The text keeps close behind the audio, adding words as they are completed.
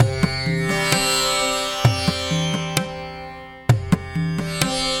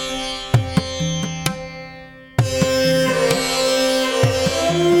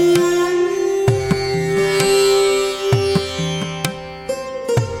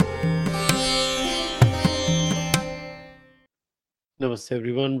Namaste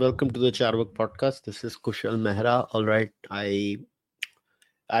everyone. Welcome to the Charvak podcast. This is Kushal Mehra. All right, I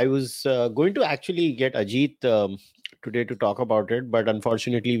was going to actually get Ajit today to talk about it, but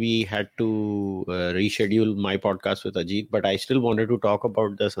unfortunately we had to reschedule my podcast with Ajit. But I still wanted to talk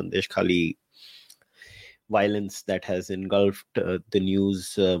about the SandeshKhali violence that has engulfed the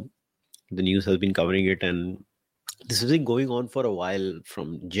news. The news has been covering it, and this has been going on for a while.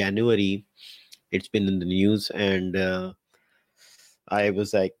 From January, it's been in the news, and I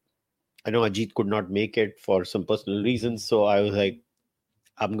was like, I know Ajit could not make it for some personal reasons, so I was like,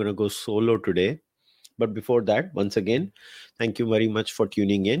 I'm going to go solo today. But before that, once again, thank you very much for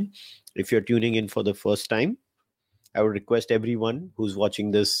tuning in. If you're tuning in for the first time, I would request everyone who's watching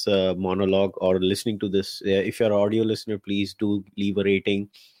this monologue or listening to this, if you're an audio listener, please do leave a rating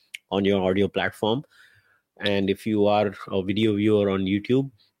on your audio platform. And if you are a video viewer on YouTube,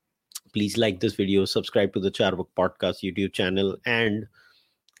 please like this video, subscribe to the Charvak Podcast YouTube channel, and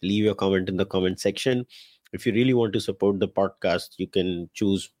leave your comment in the comment section. If you really want to support the podcast, you can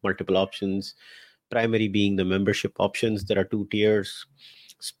choose multiple options. Primary being the membership options. There are two tiers: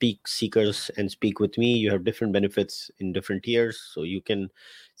 Speak Seekers and Speak With Me. You have different benefits in different tiers, so you can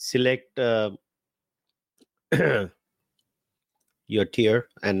select your tier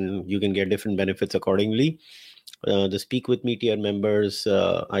and you can get different benefits accordingly. The Speak With Me tier members,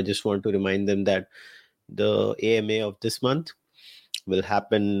 I just want to remind them that the AMA of this month will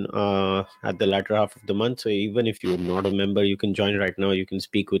happen at the latter half of the month. So even if you're not a member, you can join right now. You can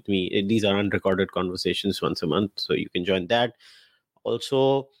speak with me. These are unrecorded conversations once a month, so you can join that.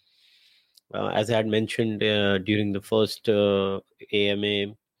 Also, as I had mentioned during the first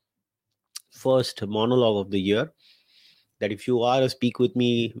AMA, first monologue of the year, that if you are a Speak With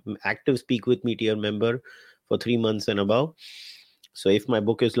Me, active Speak With Me tier member for 3 months and above, so if my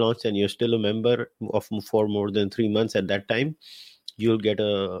book is launched and you're still a member of for more than 3 months at that time, you'll get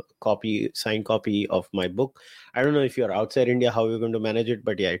a signed copy of my book. I don't know if you're outside India, how you're going to manage it,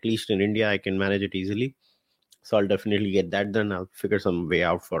 but yeah, at least in India, I can manage it easily. So I'll definitely get that done. I'll figure some way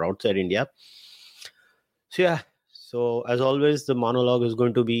out for outside India. So yeah, so as always, the monologue is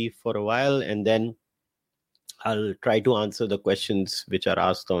going to be for a while, and then I'll try to answer the questions which are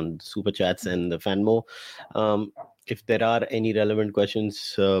asked on super chats and the fanmo. If there are any relevant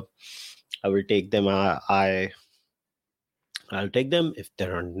questions, I will take them. I'll take them. If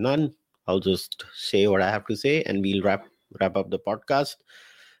there are none, I'll just say what I have to say, and we'll wrap up the podcast.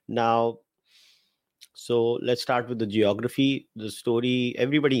 Now, so let's start with the geography. The story,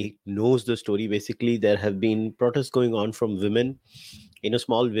 everybody knows the story. Basically, there have been protests going on from women in a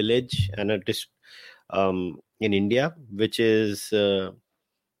small village and in India, which is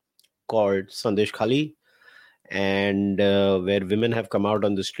called SandeshKhali, and where women have come out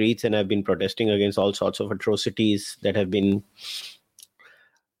on the streets and have been protesting against all sorts of atrocities that have been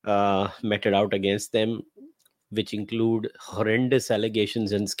meted out against them, which include horrendous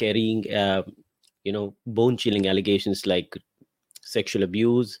allegations and scaring, bone-chilling allegations like sexual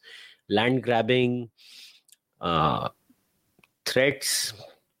abuse, land grabbing, threats,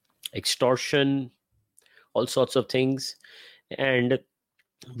 extortion, all sorts of things. And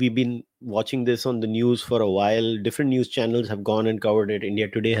we've been watching this on the news for a while. Different news channels have gone and covered it. India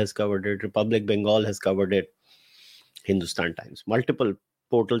Today has covered it. Republic Bengal has covered it. Hindustan Times. Multiple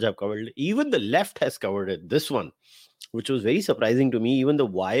portals have covered it. Even the left has covered it. This one, which was very surprising to me. Even the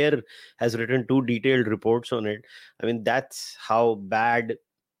Wire has written 2 detailed reports on it. I mean, that's how bad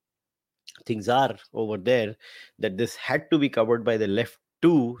things are over there, that this had to be covered by the left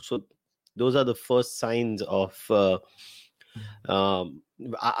too. So those are the first signs of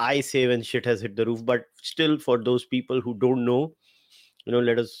I say when shit has hit the roof. But still, for those people who don't know,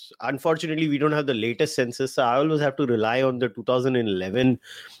 let us, unfortunately, we don't have the latest census, so I always have to rely on the 2011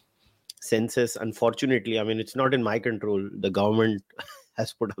 census. Unfortunately, I mean, it's not in my control. The government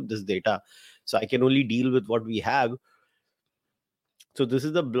has put up this data, so I can only deal with what we have. So this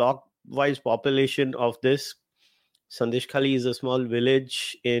is the block wise population of this. SandeshKhali is a small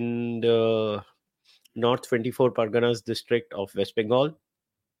village in the North 24 Parganas district of West Bengal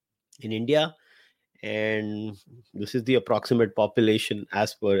in India. And this is the approximate population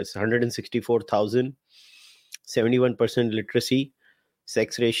as per. It's 164,000, 71% literacy.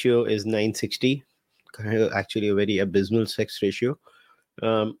 Sex ratio is 960. Actually, a very abysmal sex ratio.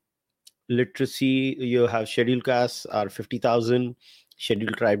 Literacy, you have scheduled castes are 50,000,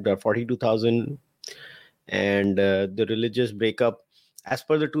 scheduled tribes are 42,000. And the religious breakup, as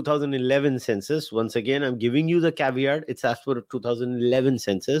per the 2011 census, once again, I'm giving you the caveat, it's as per 2011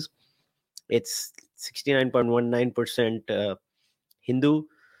 census. It's 69.19% Hindu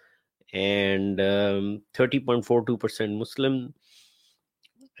and 30.42% Muslim.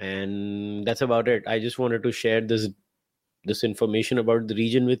 And that's about it. I just wanted to share this information about the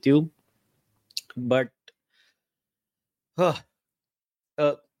region with you. But uh,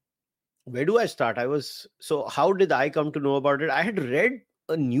 uh, where do I start? How did I come to know about it? I had read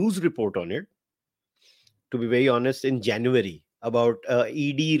a news report on it, to be very honest, in January about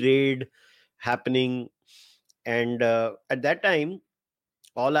ED raid happening. And at that time,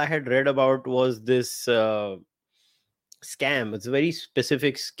 all I had read about was this scam. It's a very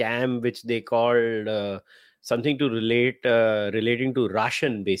specific scam which they called something to relating to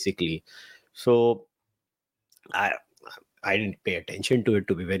ration, basically. So I I didn't pay attention to it,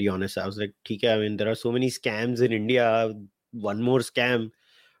 to be very honest. I was like, okay, I mean, there are so many scams in India. One more scam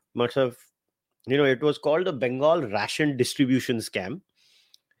must have, it was called the Bengal ration distribution scam.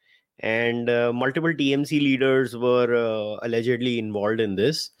 And multiple TMC leaders were allegedly involved in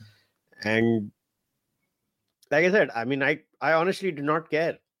this. And like I said, I mean, I honestly did not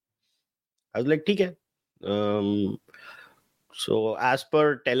care. I was like, okay. So as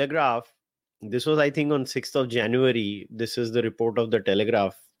per Telegraph, this was, I think, on 6th of January. This is the report of the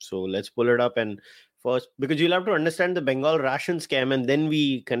Telegraph. So let's pull it up. And first, because you'll have to understand the Bengal ration scam, and then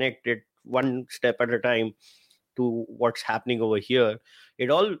we connect it one step at a time to what's happening over here. It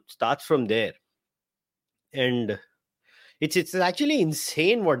all starts from there. And it's actually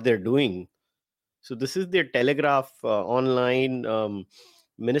insane what they're doing. So this is their Telegraph online.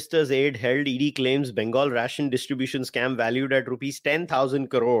 Minister's aide held ED claims Bengal ration distribution scam valued at rupees 10,000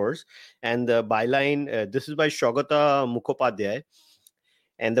 crores. And the byline, this is by Shogata Mukhopadhyay.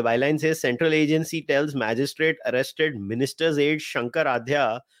 And the byline says, Central agency tells magistrate arrested minister's aide Shankar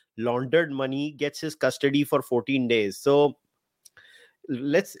Adhya laundered money, gets his custody for 14 days. So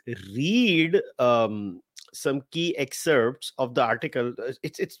let's read some key excerpts of the article.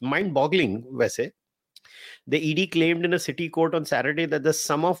 It's mind-boggling, Vese. The ED claimed in a city court on Saturday that the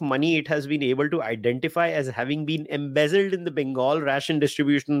sum of money it has been able to identify as having been embezzled in the Bengal ration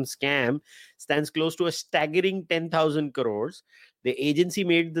distribution scam stands close to a staggering 10,000 crores. The agency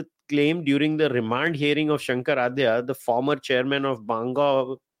made the claim during the remand hearing of Shankar Adhya, the former chairman of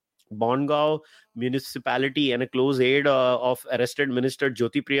Bongaon municipality and a close aide of arrested minister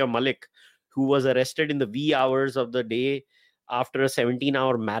Jyotipriya Malik, who was arrested in the wee hours of the day after a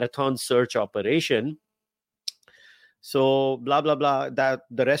 17-hour marathon search operation. So blah blah blah, that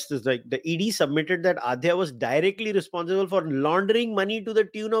the rest is like the ED submitted that Adhya was directly responsible for laundering money to the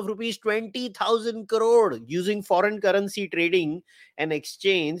tune of rupees 20,000 crore using foreign currency trading and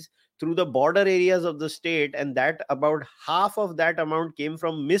exchange through the border areas of the state, and that about half of that amount came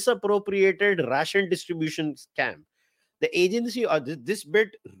from misappropriated ration distribution scam. The agency, this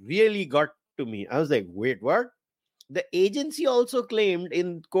bit really got to me. I was like, wait, what? The agency also claimed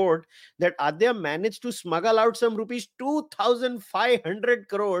in court that Adya managed to smuggle out some rupees 2,500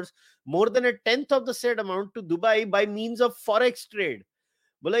 crores, more than a tenth of the said amount, to Dubai by means of forex trade.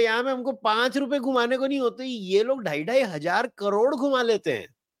 बोला यहाँ में हमको 5 रुपए घुमाने को नहीं होते, ये लोग 2,500 करोड़ घुमा लेते हैं.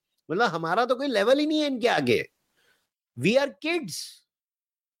 मतलब हमारा तो कोई लेवल ही नहीं है इनके आगे. We are kids.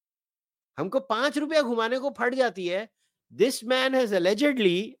 हमको 5 रुपया घुमाने को फट जाती है. This man has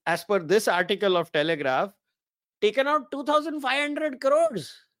allegedly, as per this article of Telegraph, taken out 2,500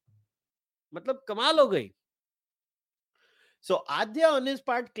 crores. मतलब कमाल हो गई. So Adhya on his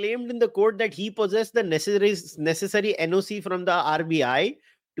part claimed in the court that he possessed the necessary NOC from the RBI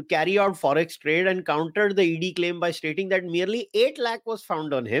to carry out forex trade, and countered the ED claim by stating that merely 8 lakh was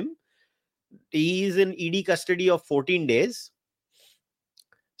found on him. He is in ED custody of 14 days.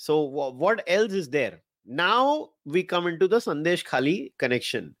 So what else is there? Now we come into the SandeshKhali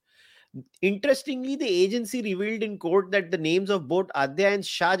connection. Interestingly, the agency revealed in court that the names of both Adhya and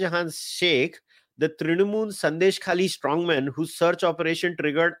Shah Jahan Sheikh, the Trinamool SandeshKhali strongmen whose search operation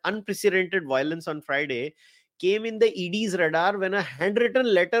triggered unprecedented violence on Friday, came in the ED's radar when a handwritten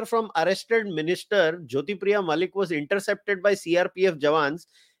letter from arrested minister Jyotipriya Malik was intercepted by CRPF jawans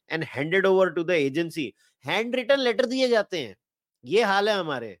and handed over to the agency. Handwritten letter diye jate hain. Ye haal hai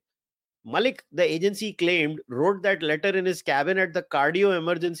hamare. Malik, the agency claimed, wrote that letter in his cabin at the cardio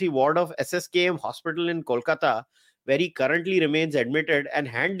emergency ward of SSKM hospital in Kolkata, where he currently remains admitted, and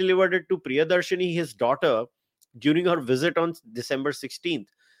hand-delivered it to Priyadarshini, his daughter, during her visit on December 16th.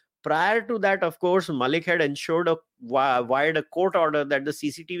 Prior to that, of course, Malik had ensured wired a court order that the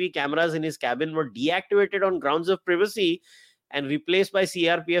CCTV cameras in his cabin were deactivated on grounds of privacy and replaced by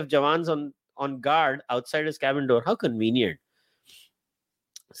CRPF jawans on guard outside his cabin door. How convenient.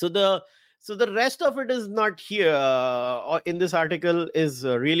 So the rest of it is not here in this article, is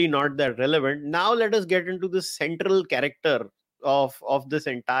really not that relevant. Now let us get into the central character of this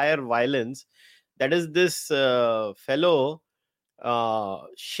entire violence. That is this fellow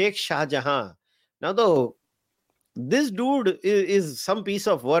Sheikh Shah Jahan. Now, though, this dude is some piece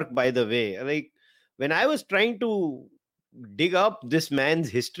of work, by the way. Like, when I was trying to dig up this man's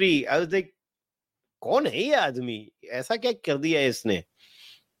history, I was like, कौन है ये आदमी? ऐसा क्या कर दिया है इसने?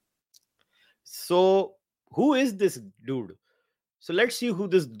 So, who is this dude? So, let's see who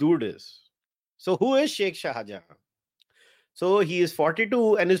this dude is. So, who is Sheikh Shah Jahan? So, he is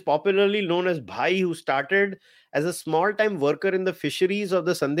 42 and is popularly known as Bhai, who started as a small-time worker in the fisheries of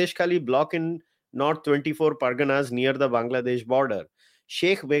the SandeshKhali block in North 24 Parganas near the Bangladesh border.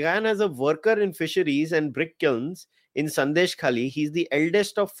 Sheikh began as a worker in fisheries and brick kilns in SandeshKhali. He is the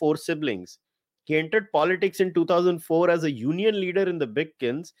eldest of 4 siblings. He entered politics in 2004 as a union leader in the brick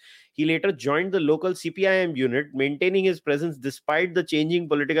kilns. He later joined the local CPIM unit, maintaining his presence despite the changing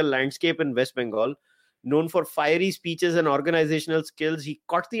political landscape in West Bengal. Known for fiery speeches and organizational skills, he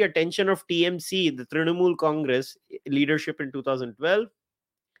caught the attention of TMC, the Trinamool Congress leadership in 2012.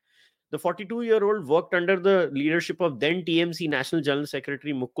 The 42-year-old worked under the leadership of then TMC National General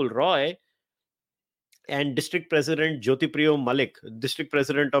Secretary Mukul Roy and District President Jyotipriyo Malik, District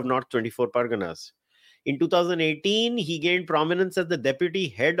President of North 24 Parganas. In 2018, he gained prominence as the deputy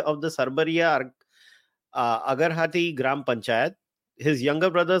head of the Sarbaria Agarhati Gram Panchayat. His younger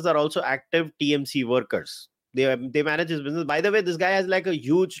brothers are also active TMC workers. They manage his business. By the way, this guy has like a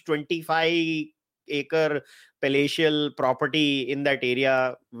huge 25-acre palatial property in that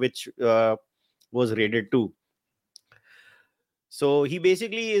area, which was raided too. So he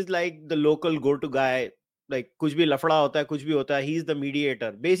basically is like the local go-to guy. Like, kuch bhi lafda hota hai, kuch bhi hota hai. He's the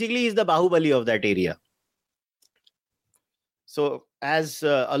mediator. Basically, he's the Bahubali of that area. So, as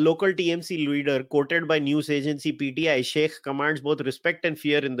a local TMC leader quoted by news agency PTI, Sheikh commands both respect and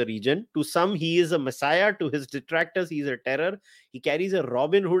fear in the region. To some, he is a messiah. To his detractors, he is a terror. He carries a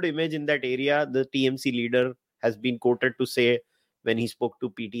Robin Hood image in that area, the TMC leader has been quoted to say when he spoke to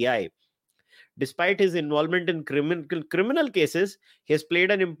PTI. Despite his involvement in criminal cases, he has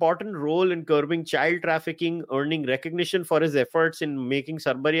played an important role in curbing child trafficking, earning recognition for his efforts in making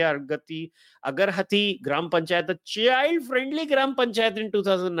Sarbaria Agarhati Gram Panchayat a child-friendly Gram Panchayat in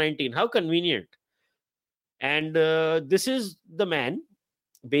 2019. How convenient. And this is the man,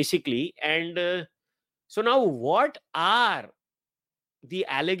 basically. And so now what are the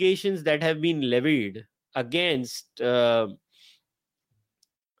allegations that have been levied against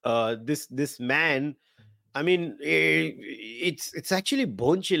this man? I mean, it's actually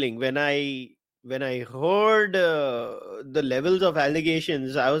bone chilling. When I heard the levels of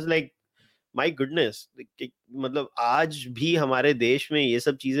allegations, I was like, my goodness, मतलब आज भी हमारे देश में ये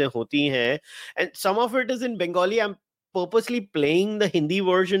सब चीजें होती हैं. And some of it is in Bengali. I'm purposely playing the Hindi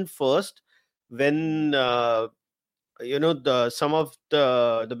version first. When some of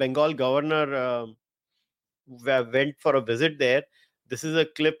the Bengal governor went for a visit there. This is a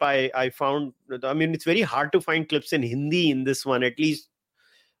clip I found. I mean, it's very hard to find clips in Hindi in this one, at least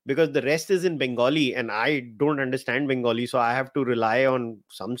because the rest is in Bengali and I don't understand Bengali. So I have to rely on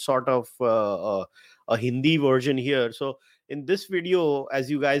some sort of a Hindi version here. So in this video, as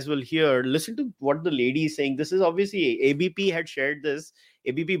you guys will hear, listen to what the lady is saying. This is obviously ABP had shared this.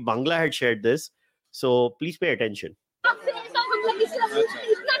 ABP Bangla had shared this. So please pay attention.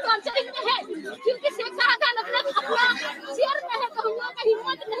 क्योंकि शेख शाहजहां अपना शेर में है तो हम लोगों का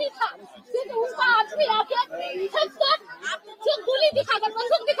हिम्मत नहीं था, क्योंकि उसका आदमी आके सबको गोली दिखाकर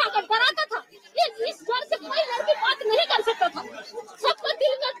बंदूक दिखाकर डराता था. ये इस डर से कोई लड़की बात नहीं कर सकता था. सबको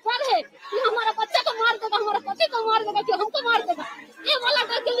दिल में डर है कि हमारा बच्चा को मार देगा, हमारा पति को मार देगा, कि हमको मार देगा. ये वाला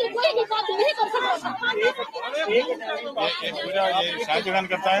डर के लिए कोई भी बात नहीं कर सकता था. शाहजहां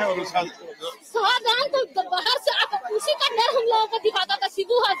करता है और उसका शाहजहां तो बाहर से आकर उसी का डर हम लोगों को दिखाता था.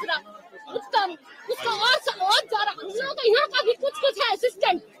 शिबू हाजरा उसका और जरा हम लोगों का यहाँ का भी कुछ है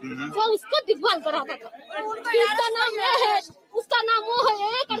असिस्टेंट जो उसको देखभाल कराता था. उसका नाम ये है, उसका नाम वो है,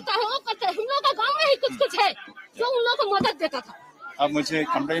 ये करता है, वो करता है. हम लोग का गाँव में ही कुछ है जो उन लोगों को मदद देता था. अब मुझे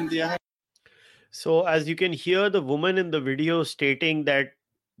कंप्लेंट दिया है. So as you can hear the woman in the video stating that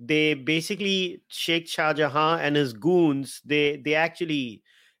they basically, Sheikh Shah Jahan and his goons, they actually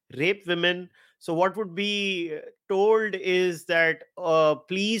rape women. So what would be told is that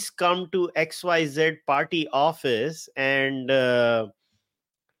please come to XYZ party office and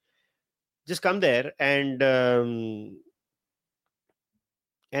just come there and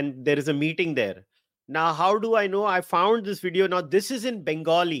there is a meeting there. Now, how do I know? I found this video. Now, this is in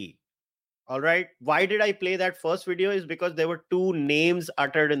Bengali. All right. Why did I play that first video? Is because there were two names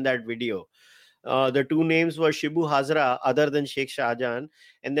uttered in that video. The two names were Shibu Hazra, other than Sheikh Shahjahan.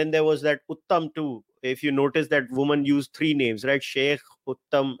 And then there was that Uttam too. If you notice, that woman used three names, right? Sheikh,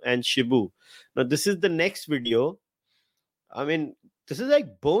 Uttam, and Shibu. Now, this is the next video. I mean, this is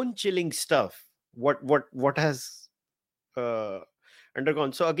like bone-chilling stuff. What has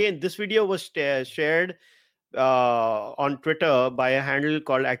undergone. So again, this video was shared on Twitter by a handle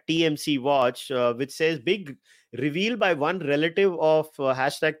called at TMC Watch, which says big reveal by one relative of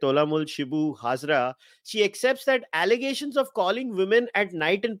hashtag Tolamul Shibu Hazra. She accepts that allegations of calling women at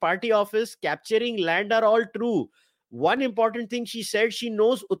night in party office, capturing land are all true. One important thing she said, she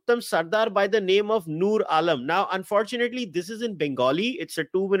knows Uttam Sardar by the name of Noor Alam. Now, unfortunately, this is in Bengali. It's a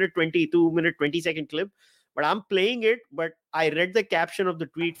 2-minute 20-second clip, but I'm playing it. But I read the caption of the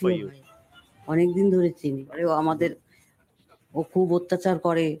tweet for you. অনেকদিন ধরে চিনি, আমাদের ও খুব অত্যাচার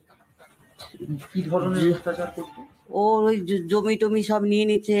করে। কি ধরনের অত্যাচার করতো? ও ওই জমি টমি সব নিয়ে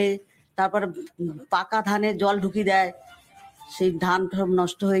নিচ্ছে, তারপর পাকা ধানে জল ঢুকিয়ে দেয়, সেই ধান সব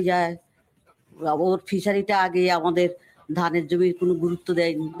নষ্ট হয়ে যায়। ওর ফিশারিটা আগে আমাদের ধানের জমির কোনো গুরুত্ব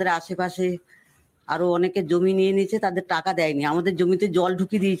দেয়নি। আমাদের আশেপাশে আরো অনেকে জমি নিয়ে নিয়েছে, তাদের টাকা দেয়নি, আমাদের জমিতে জল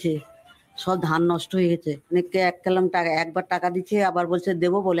ঢুকিয়ে দিয়েছে, সব ধান নষ্ট হয়ে গেছে। অনেককে একবার টাকা দিচ্ছে, আবার বলছে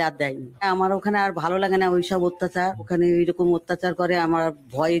দেবো বলে আর দেয়নি। আমার ওখানে আর ভালো লাগে না ওইসব অত্যাচার, ওখানে ওইরকম অত্যাচার করে, আমার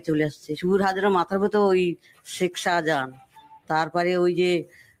ভয়ে চলে আসছে। শিবুর হাজরা মাথার ভেতর ওই শেখ শাহজাহান, তারপরে ওই যে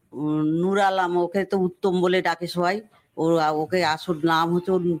নূর আলম, ওকে তো উত্তম বলে ডাকে সবাই, ওকে আসল নাম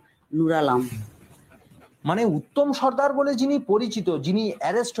হচ্ছে নূর আলম। মানে উত্তম সর্দার বলে যিনি পরিচিত, যিনি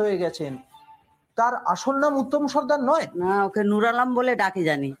অ্যারেস্ট হয়ে গেছেন, তার আসল নাম উত্তম সর্দার নয়? না, ওকে নূর আলম বলে ডাকে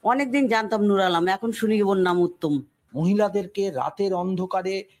জানি, অনেকদিন জানতাম নূর আলম, এখন শুনি ওর নাম উত্তম। মহিলাদেরকে রাতের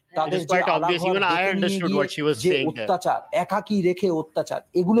অন্ধকারে তাদের যে অত্যাচার, একাকী রেখে অত্যাচার,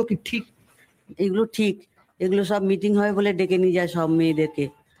 এগুলো কি ঠিক? এগুলো ঠিক, এগুলো সব মিটিং হয় বলে ডেকে নিয়ে যায় সব মেয়েদেরকে,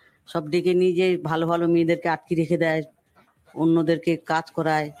 সব ডেকে নিয়ে যে ভালো ভালো মেয়েদেরকে আটকে রেখে দেয়, অন্যদেরকে কাজ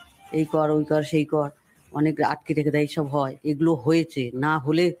করায়, এই কর ওই কর সেই কর, অনেক আটকে রেখে দেয়। এইসব হয়, এগুলো হয়েছে। না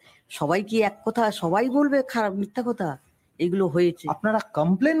হলে সবাই কি এক কথা, সবাই বলবে খারাপ মিথ্যা কথা? এগুলো হয়েছে। আপনারা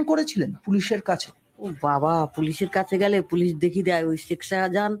কমপ্লেন করেছিলেন পুলিশের কাছে? ও বাবা, পুলিশের কাছে গেলে পুলিশ দেখি দেয়, ওই শেখ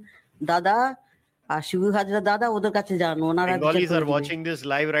শাহজাহান দাদা আর শিবু হাজরা দাদা ওদের কাছে যান, ওনারা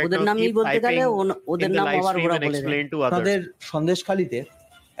ওদের নামই বলতে গেলে ওদের নাম আবার ওরা বলে দেয়। আপনাদের সন্দেশখালীতে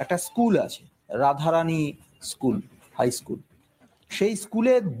একটা স্কুল আছে, রাধারানী স্কুল, হাই স্কুল। সেই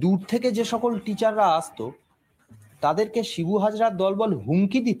স্কুলে দূর থেকে যে সকল টিচাররা আসতো, তাদেরকে শিবু হাজরার দলবল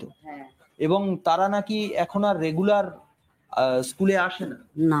হুমকি দিত, এবং তারা নাকি এখন আর রেগুলার স্কুলে আসে না।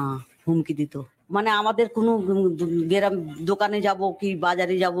 না, হুমকি দিত মানে আমাদের কোনো গ্রাম দোকানে যাব কি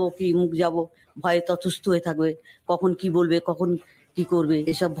বাজারে যাব কি মুখ যাব, ভয়ে ততস্থ হয়ে থাকবে, কখন কি বলবে কখন কি করবে,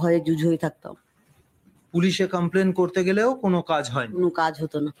 এসব ভয়ে জুজ হয়ে থাকতাম। পুলিশে কমপ্লেন করতে গেলেও কোনো কাজ হয় না, কোনো কাজ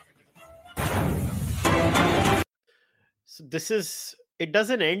হতো না। So it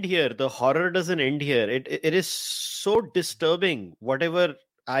doesn't end here. The horror doesn't end here. It is so disturbing. Whatever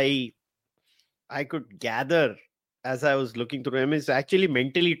I could gather as I was looking through him is actually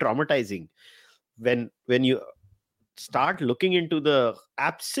mentally traumatizing. When you start looking into the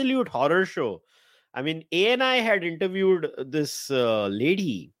absolute horror show. I mean, ANI had interviewed this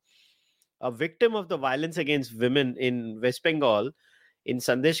lady, a victim of the violence against women in West Bengal, in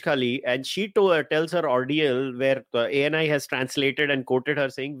SandeshKhali, and she tells her ordeal where ANI has translated and quoted her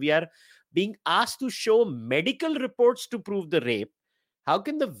saying, "We are being asked to show medical reports to prove the rape. How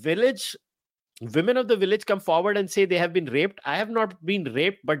can the women of the village come forward and say they have been raped? I have not been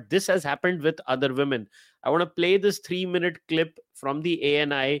raped, but this has happened with other women." I want to play this 3-minute clip from the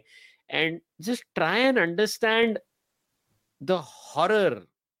ANI and just try and understand the horror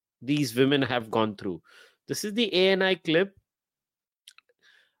these women have gone through. This is the ANI clip.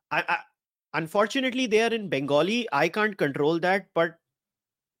 Unfortunately, they are in Bengali. I can't control that, but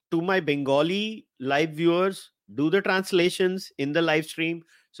to my Bengali live viewers, do the translations in the live stream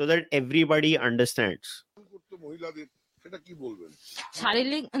so that everybody understands.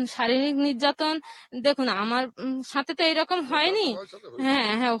 শারীরিক নির্যাতন দেখুন, আমার সাথে তো এরকম হয়নি।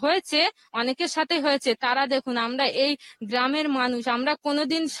 হ্যাঁ হয়েছে, অনেকের সাথে হয়েছে। তারা দেখুন, আমরা এই গ্রামের মানুষ, আমরা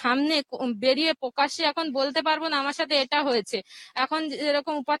কোনোদিন সামনে বেরিয়ে প্রকাশ্যে এখন বলতে পারবো না আমার সাথে এটা হয়েছে। এখন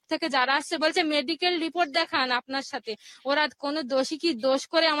এরকম উপর থেকে যারা আসছে বলছে মেডিকেল রিপোর্ট দেখান আপনার সাথে। ওরা কোনো দোষী কি দোষ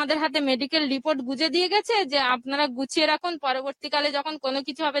করে আমাদের হাতে মেডিকেল রিপোর্ট গুজে দিয়ে গেছে যে আপনারা গুছিয়ে রাখুন, পরবর্তীকালে যখন কোনো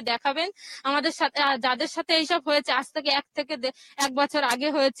কিছু হবে দেখাবেন। আমাদের সাথে যাদের সাথে এইসব হয়েছে, আজ থেকে 1 বছর আগে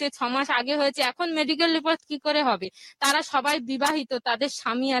হয়েছে, 6 মাস আগে হয়েছে, এখন মেডিকেল রিপোর্ট কি করে হবে? তারা সবাই বিবাহিত, তাদের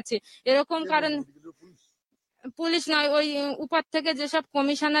স্বামী আছে, এরকম কারণ পুলিশ নয়, ওই উপর থেকে যেসব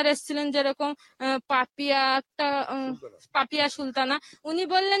কমিশনার এসেছিলেন, যেরকম পাপিয়া সুলতানা, উনি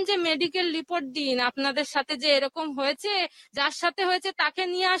বললেন যে মেডিকেল রিপোর্ট দিন, আপনাদের সাথে যে এরকম হয়েছে, যার সাথে হয়েছে তাকে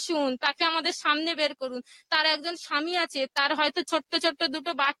নিয়ে আসুন, তাকে আমাদের সামনে বের করুন। তার একজন স্বামী আছে, তার হয়তো ছোট্ট ছোট্ট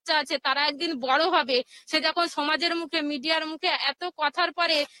দুটো বাচ্চা আছে, তারা একদিন বড় হবে। সে যখন সমাজের মুখে, মিডিয়ার মুখে এত কথার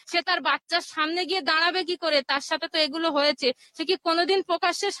পরে সে তার বাচ্চার সামনে গিয়ে দাঁড়াবে কি করে? তার সাথে তো এগুলো হয়েছে, সে কি কোনোদিন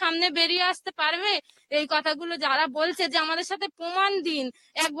প্রকাশ্যে সামনে বেরিয়ে আসতে পারবে? এই কথাগুলো যারা বলছে যে আমাদের সাথে প্রমাণ দিন,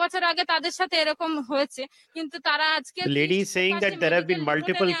 1 বছর আগে তাদের সাথে এরকম হয়েছে, কিন্তু তারা আজকে The lady is saying that there have been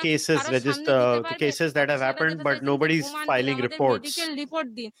multiple cases cases that have happened, but nobody's filing reports. Medical report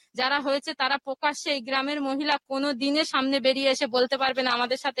দিন। যারা হয়েছে তারা প্রকাশ্যে, এই গ্রামের মহিলা কোনো দিনে সামনে বেরিয়ে এসে বলতে পারবে না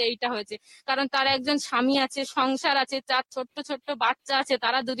আমাদের সাথে এইটা হয়েছে, কারণ তার একজন স্বামী আছে, সংসার আছে, চার ছোট্ট ছোট্ট বাচ্চা আছে।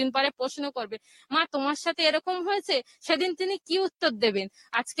 তারা দুদিন পরে প্রশ্ন করবে, মা তোমার সাথে এরকম হয়েছে, সেদিন তিনি কি উত্তর দেবেন?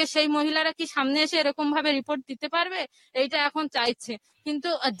 আজকে সেই মহিলারা কি সামনে এসে এরকম ভাবে রিপোর্ট দিতে পারবে? এইটা এখন চাইছে। কিন্তু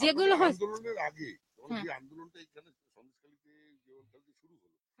যেগুলো আন্দোলনের আগে, হ্যাঁ। যে আন্দোলনটা এখানে সন্দেশখালীতে শুরু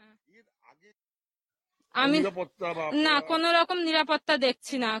হলো, হ্যাঁ। এর আগে আমি নিরাপত্তা বা না, কোন রকম নিরাপত্তা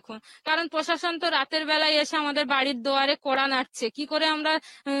দেখছি না এখন, কারণ প্রশাসন তো রাতের বেলায় এসে আমাদের বাড়ির দুয়ারে কড়া নাড়ছে। কি করে আমরা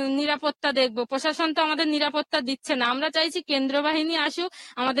নিরাপত্তা দেখবো? প্রশাসন তো আমাদের নিরাপত্তা দিচ্ছে না। আমরা চাইছি কেন্দ্র বাহিনী আসুক,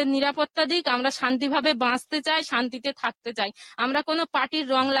 আমাদের নিরাপত্তা দিক। আমরা শান্তিভাবে বাঁচতে চাই, শান্তিতে থাকতে চাই। আমরা কোনো পার্টির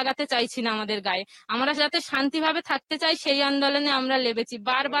রং লাগাতে চাইছি না আমাদের গায়ে। আমরা যাতে শান্তিভাবে থাকতে চাই, সেই আন্দোলনে আমরা লেগেছি।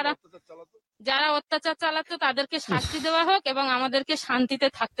 বারবার যারা অত্যাচার চালাতো তাদেরকে শাস্তি দেওয়া হোক এবং আমাদেরকে শান্তিতে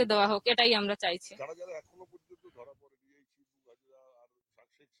থাকতে দেওয়া হোক, এটাই আমরা চাইছি। যারা যারা এখনো পর্যন্ত ধরা পড়েনি, এই শিবু হাজরা আর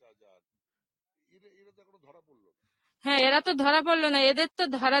শেখ শাহজাহান, এরা তো এখনো ধরা পড়লো না। হ্যাঁ, এরা তো ধরা পড়লো না। এদের তো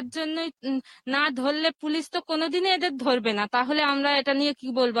ধরার জন্যই, না ধরলে পুলিশ তো কোনোদিনই এদের ধরবে না। তাহলে আমরা এটা নিয়ে কি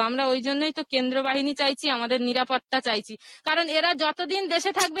বলবো? আমরা ওই জন্যই তো কেন্দ্র বাহিনী চাইছি, আমাদের নিরাপত্তা চাইছি। কারণ এরা যতদিন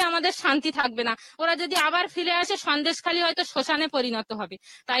দেশে থাকবে আমাদের শান্তি থাকবে না। ওরা যদি আবার ফিরে আসে, সন্দেশখালী হয়তো শ্মশানে পরিণত হবে।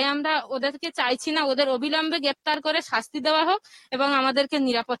 তাই আমরা ওদেরকে চাইছি না। ওদের অবিলম্বে গ্রেপ্তার করে শাস্তি দেওয়া হোক এবং আমাদেরকে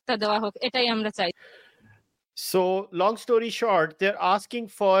নিরাপত্তা দেওয়া হোক, এটাই আমরা চাই। So, long story short, they're asking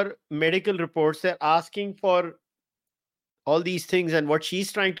for medical reports, they're asking for all these things, and what she's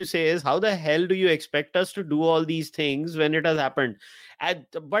trying to say is, how the hell do you expect us to do all these things when it has happened?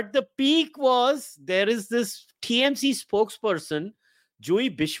 But the peak was, there is this TMC spokesperson, Joy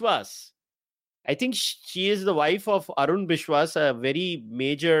Bishwas. I think she is the wife of Arun Bishwas, a very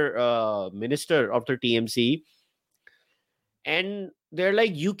major minister of the TMC. And they're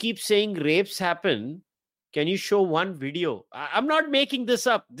like, you keep saying rapes happen. Can you show one video? I'm not making this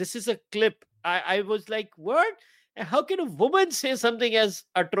up. This is a clip. I was like, what? How can a woman say something as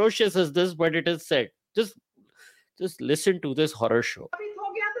atrocious as this, but it is said? Just listen to this horror show. हो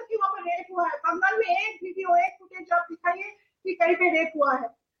गया था कि वहाँ पे rape हुआ है। बंगाल में एक वीडियो, एक फुटेज आप दिखाइए कि कहीं पे रेप हुआ है।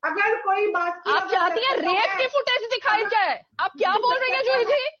 अगर कोई बात की, आप चाहती हैं रेप की फुटेज दिखाई जाए? आप क्या बोल रही हैं जूही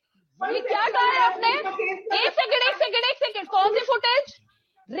जी? ये क्या कहा है आपने? एक सेकंड, कौन सी फुटेज?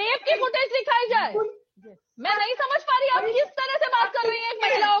 रेप की फुटेज दिखाई जाए? मैं नहीं समझ पा रही आप किस तरह से बात कर रही हैं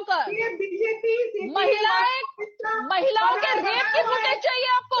महिलाओं का। महिलाओं के रेप की फुटेज चाहिए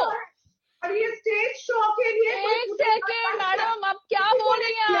आपको? और ये स्टेज शो के लिए एक सेकंड मैडम, आप क्या बोल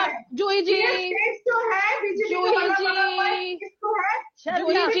रही हैं आप? जूही जी, स्टेज शो है, जूही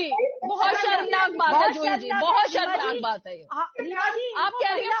जी, बहुत शर्मनाक बात है जूही जी, बहुत शर्मनाक बात है। आप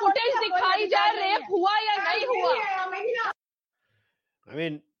कह रही हैं फुटेज दिखाई जाए, रेप हुआ या नहीं हुआ? I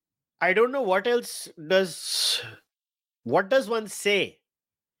mean, I don't know what does one say?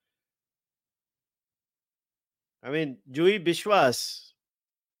 I mean, Joy Bishwas,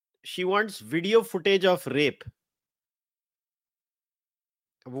 she wants video footage of rape.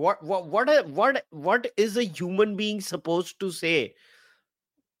 What is a human being supposed to say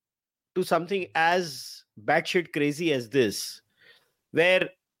to something as batshit crazy as this,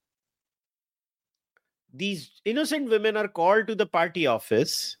 where these innocent women are called to the party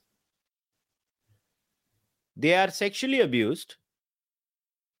office, they are sexually abused,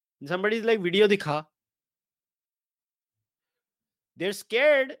 somebody's like, video dikha. They're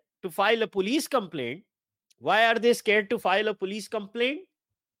scared to file a police complaint. Why are they scared to file a police complaint?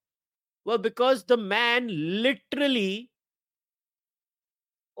 Well, because the man literally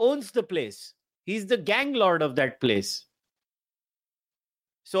owns the place. He's the gang lord of that place.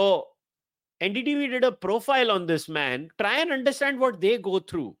 So NDTV did a profile on this man. Try and understand what they go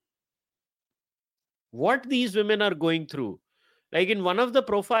through, what these women are going through. Like in one of the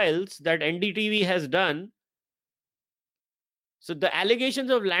profiles that NDTV has done, so the allegations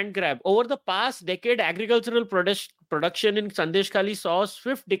of land grab. Over the past decade, agricultural production in SandeshKhali saw a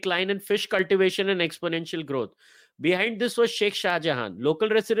swift decline in fish cultivation and exponential growth. Behind this was Sheikh Shah Jahan. Local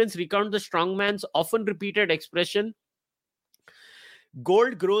residents recount the strongman's often repeated expression,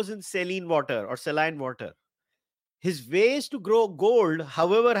 gold grows in saline water or saline water. His ways to grow gold,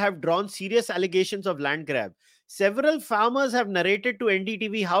 however, have drawn serious allegations of land grab. Several farmers have narrated to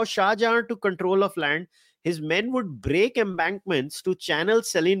NDTV how Shah Jahan took control of land. His men would break embankments to channel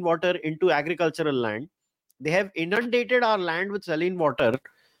saline water into agricultural land. They have inundated our land with saline water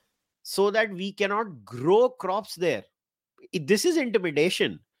so that we cannot grow crops there. This is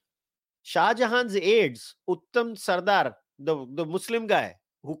intimidation. Shah Jahan's aides, Uttam Sardar, the Muslim guy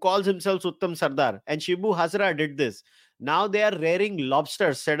who calls himself Uttam Sardar, and Shibu Hazra did this. Now they are rearing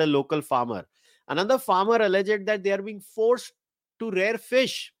lobsters, said a local farmer. Another farmer alleged that they are being forced to rear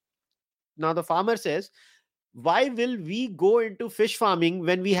fish. Now the farmer says, why will we go into fish farming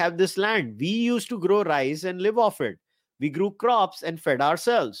when we have this land? We used to grow rice and live off it. We grew crops and fed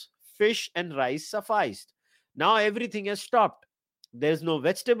ourselves. Fish and rice sufficed. Now everything has stopped. There's no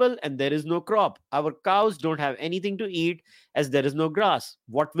vegetable and there is no crop. Our cows don't have anything to eat as there is no grass.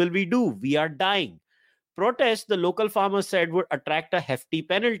 What will we do? We are dying. Protest, the local farmers said, would attract a hefty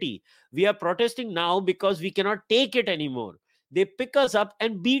penalty. We are protesting now because we cannot take it anymore. They pick us up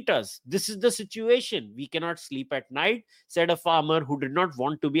and beat us. This is the situation. We cannot sleep at night, said a farmer who did not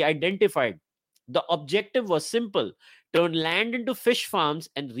want to be identified. The objective was simple: turn land into fish farms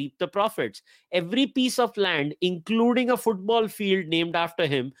and reap the profits. Every piece of land, including a football field named after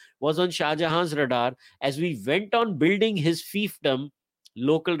him, was on Shah Jahan's radar as we went on building his fiefdom,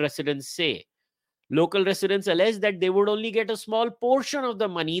 local residents say. Local residents alleged that they would only get a small portion of the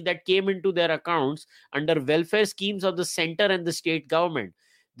money that came into their accounts under welfare schemes of the center and the state government.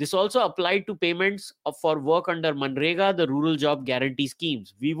 This also applied to payments for work under Manrega, the rural job guarantee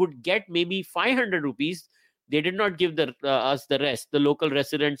schemes. We would get maybe 500 rupees. They did not give us the rest, the local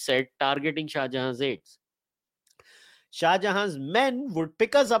residents said, targeting Shah Jahan's aides. Shah Jahan's men would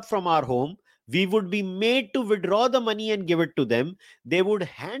pick us up from our home. We would be made to withdraw the money and give it to them. They would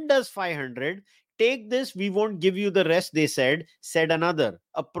hand us 500. Take this, we won't give you the rest, they said another.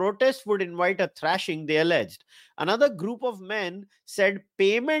 A protest would invite a thrashing, they alleged. Another group of men said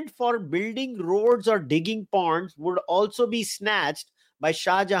payment for building roads or digging ponds would also be snatched by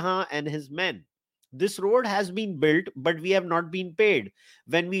Shah Jahan and his men. This road has been built, but we have not been paid.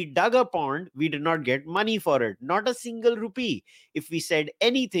 When we dug a pond, we did not get money for it, not a single rupee. If we said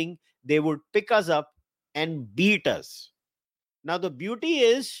anything, they would pick us up and beat us. Now, the beauty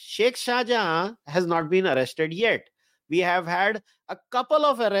is Sheikh Shah Jahan has not been arrested yet. We have had a couple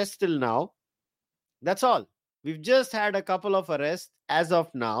of arrests till now. That's all. We've just had a couple of arrests as of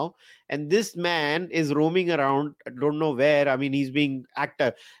now. And this man is roaming around, I don't know where. I mean, he's being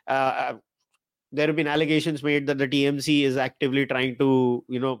active. There have been allegations made that the TMC is actively trying to,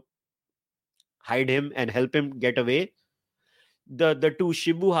 hide him and help him get away. The two,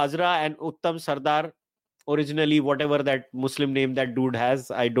 Shibu Hazra and Uttam Sardar, originally whatever that Muslim name that dude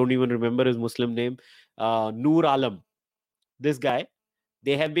has, I don't even remember his Muslim name, Noor Alam, this guy,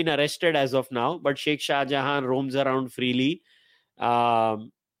 they have been arrested as of now, but Sheikh Shah Jahan roams around freely,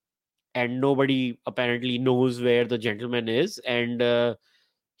 and nobody apparently knows where the gentleman is, and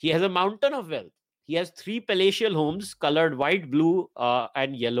he has a mountain of wealth. He has 3 palatial homes colored white, blue,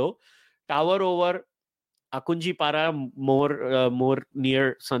 and yellow, tower over Akunjipara, more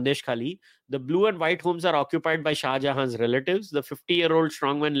near SandeshKhali. The blue and white homes are occupied by Shah Jahan's relatives. The 50-year-old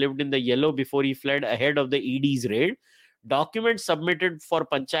strongman lived in the yellow before he fled ahead of the ED's raid. Documents submitted for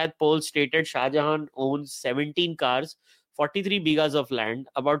Panchayat polls stated Shah Jahan owns 17 cars, 43 bighas of land,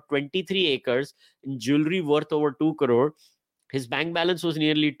 about 23 acres, and jewelry worth over 2 crore. His bank balance was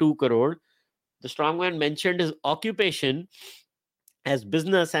nearly 2 crore. The strongman mentioned his occupation as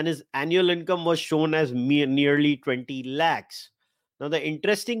business, and his annual income was shown as nearly 20 lakhs. Now, the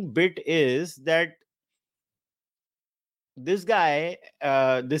interesting bit is that this guy,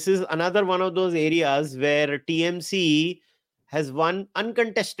 this is another one of those areas where TMC has won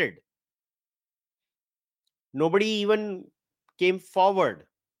uncontested. Nobody even came forward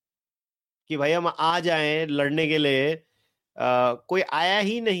कि भाई हम आ जाएं लड़ने के लिए, कोई आया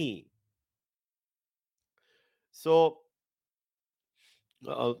ही नहीं. So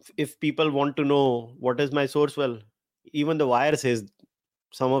if people want to know what is my source, well, even the Wire says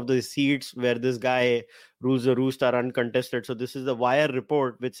some of the seats where this guy rules the roost are uncontested. So this is the Wire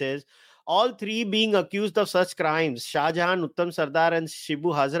report, which says all 3 being accused of such crimes, Shah Jahan, Uttam Sardar and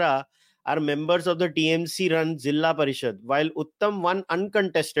Shibu Hazra, are members of the TMC-run Zilla Parishad. While Uttam won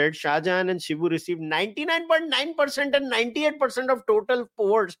uncontested, Shah Jahan and Shibu received 99.9% and 98% of total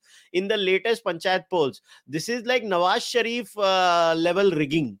votes in the latest Panchayat polls. This is like Nawaz Sharif level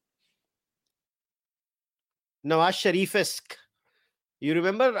rigging. Nawaz Sharif-esque. You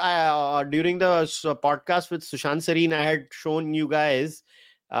remember during the podcast with Sushant Sareen, I had shown you guys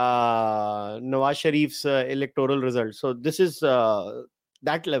Nawaz Sharif's electoral result. So this is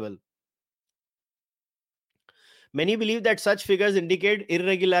that level. Many believe that such figures indicate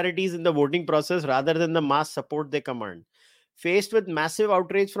irregularities in the voting process rather than the mass support they command. Faced with massive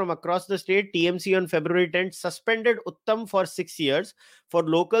outrage from across the state, TMC on February 10th suspended Uttam for 6 years. For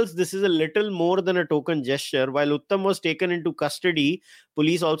locals, this is a little more than a token gesture. While Uttam was taken into custody,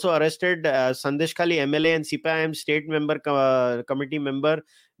 police also arrested SandeshKhali MLA and CPIM state member committee member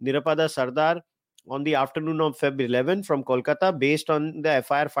Nirapada Sardar on the afternoon of Feb 11 from Kolkata based on the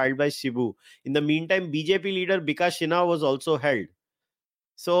FIR filed by Shibu. In the meantime, BJP leader Bikash Sinha was also held.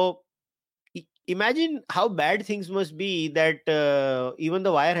 So imagine how bad things must be that even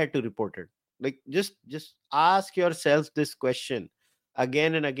the Wire had to report it. Like just ask yourself this question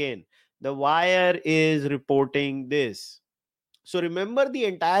again and again. The Wire is reporting this. So remember the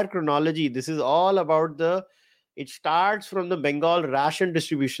entire chronology. This is all about it starts from the Bengal ration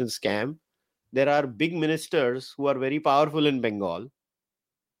distribution scam. There are big ministers who are very powerful in Bengal.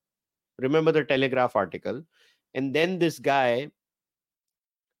 Remember the Telegraph article. And then this guy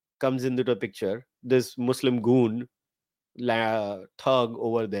comes into the picture, this Muslim goon, thug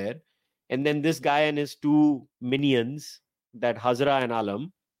over there. And then this guy and his two minions, that Hazra and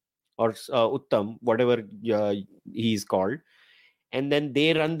Alam, or Uttam, whatever he's called. And then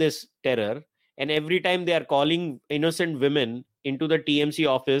they run this terror. And every time they are calling innocent women into the TMC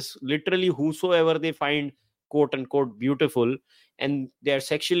office, literally whosoever they find, quote unquote, beautiful, and they are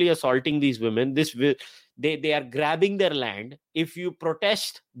sexually assaulting these women. They are grabbing their land. If you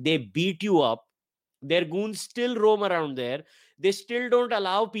protest, they beat you up. Their goons still roam around there. They still don't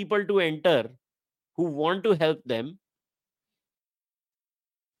allow people to enter who want to help them.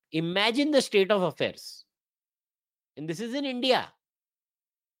 Imagine the state of affairs. And this is in India.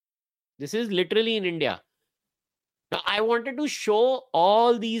 This is literally in India. Now, I wanted to show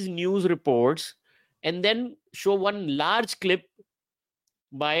all these news reports and then show one large clip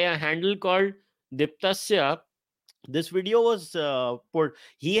by a handle called Diptasya. This video was put.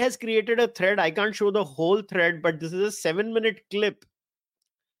 He has created a thread. I can't show the whole thread, but this is a 7-minute clip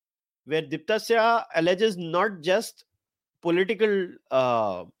where Diptasya alleges not just political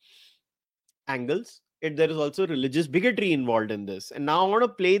angles, there is also religious bigotry involved in this. And now I want to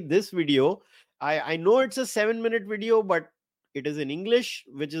play this video. I know it's a 7-minute video, but it is in English,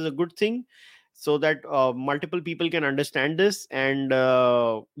 which is a good thing, so that multiple people can understand this. And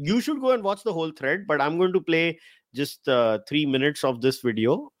you should go and watch the whole thread, but I'm going to play just 3 minutes of this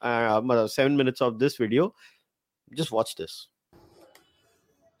video, 7 minutes of this video. Just watch this.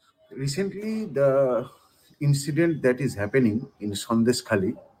 Recently, the incident that is happening in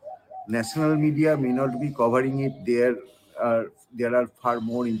SandeshKhali, national media may not be covering it. There are far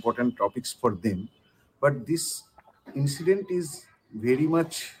more important topics for them, but this incident is very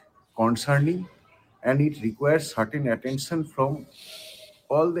much concerning, and it requires certain attention from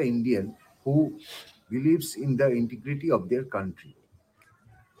all the Indian who believes in the integrity of their country.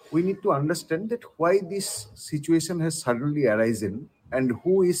 We need to understand that why this situation has suddenly arisen and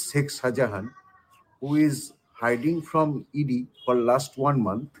who is Sheikh Shahjahan, who is hiding from ED for last 1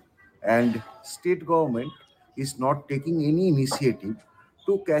 month, and state government is not taking any initiative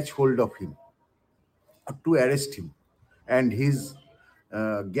to catch hold of him, to arrest him, and his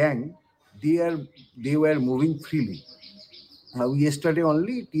gang. They were moving freely. Yesterday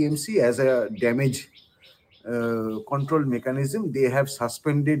only, TMC, as a damage control mechanism, they have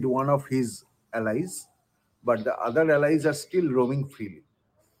suspended one of his allies, but the other allies are still roaming freely.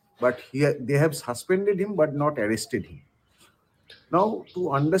 But here they have suspended him but not arrested him. Now,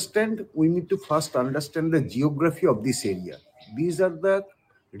 to understand, we need to first understand the geography of this area. These are the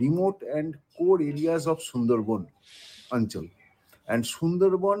remote and core areas of Sundarban Anchal. And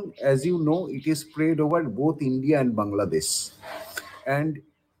Sundarban, as you know, it is spread over both India and Bangladesh. And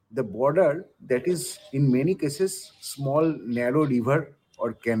the border, that is in many cases small narrow river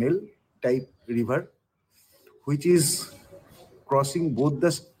or canal type river, which is crossing both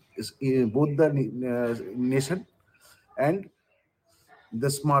the nation, and the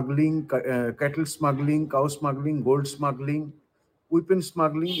smuggling, cattle smuggling, cow smuggling, gold smuggling, weapon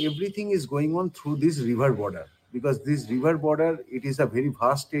smuggling, everything is going on through this river border. Because this river border, it is a very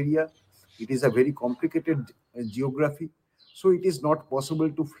vast area, it is a very complicated geography. So it is not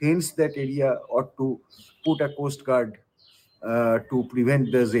possible to fence that area or to put a coast guard to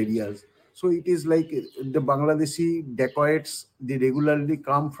prevent those areas. So it is like the Bangladeshi dacoits, they regularly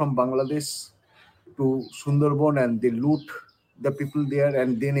come from Bangladesh to Sundarban and they loot the people there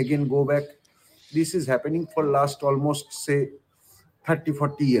and then again go back. this is happening for last almost say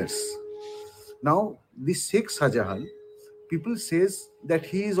 30-40 years. Now this Sheikh Shahjahan, people says that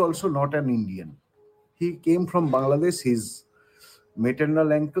he is also not an Indian. He came from Bangladesh. His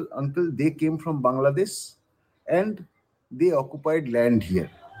maternal uncle, they came from Bangladesh and they occupied land here.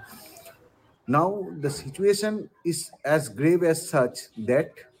 Now the situation is as grave as such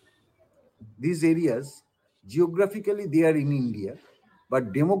that these areas, geographically they are in India,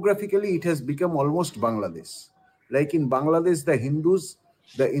 but demographically it has become almost Bangladesh. Like in Bangladesh, the Hindus,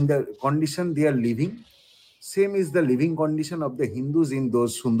 in the condition they are living, same is the living condition of the Hindus in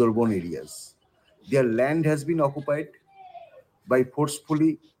those Sundarban areas. Their land has been occupied by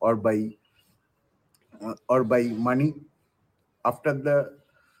forcefully or by money. After the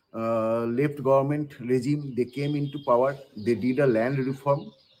left government regime, they came into power. They did a land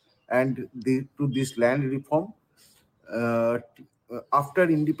reform, and to this land reform, after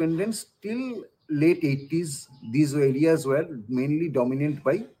independence till late 80s, these areas were mainly dominated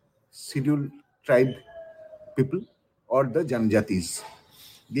by scheduled tribe people or the Janjatis.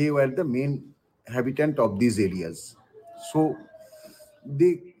 They were the main habitant of these areas. So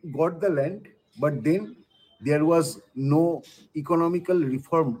they got the land, but then there was no economical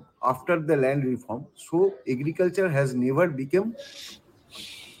reform after the land reform. So agriculture has never become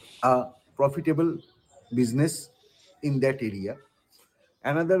a profitable business in that area.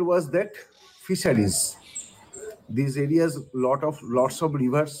 Another was that fisheries. These areas lots of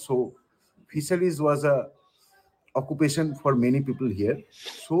rivers, so fisheries was a occupation for many people here.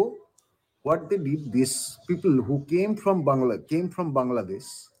 So what they did, these people who came from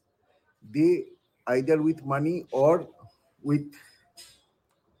Bangladesh, they either with money or with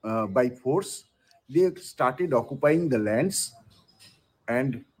by force, they started occupying the lands,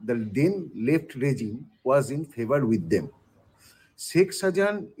 and the then left regime was in favor with them. Sheikh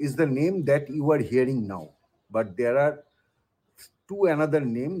Shahjahan is the name that you are hearing now, but there are two another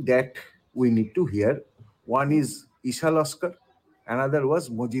name that we need to hear. One is Isha Laskar, another was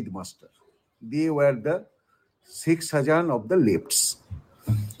Mojid Master. They were the Sheikh Shahjahan of the lefts.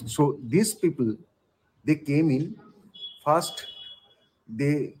 So these people, they came in first,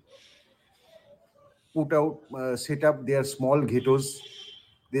 they set up their small ghettos.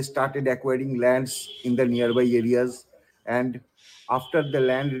 They started acquiring lands in the nearby areas, and after the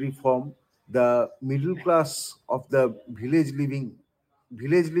land reform, the middle class of the village living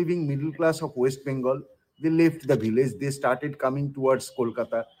middle class of West Bengal, they left the village. They started coming towards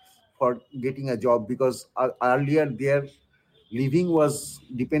Kolkata for getting a job, because earlier their living was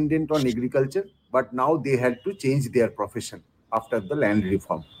dependent on agriculture, but now they had to change their profession after the land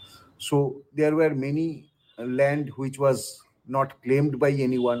reform. So there were many land which was not claimed by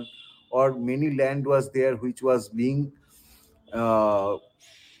anyone, or many land was there which was being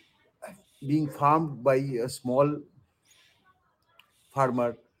farmed by a small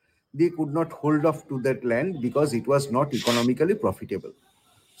farmer. They could not hold off to that land because it was not economically profitable.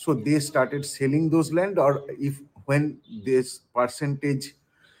 So they started selling those land, or when this percentage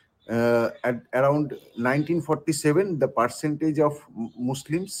at around 1947, the percentage of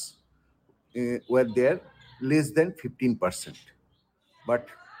Muslims were there less than 15%. But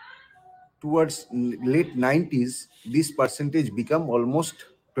towards late 90s, this percentage become almost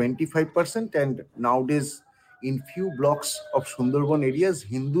 25%, and nowadays in few blocks of Sundarban areas,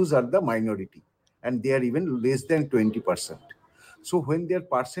 Hindus are the minority, and they are even less than 20%. So when their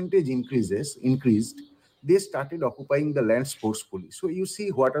percentage increased, they started occupying the lands forcefully. So you see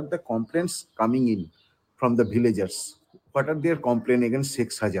what are the complaints coming in from the villagers. What are their complaints against Sheikh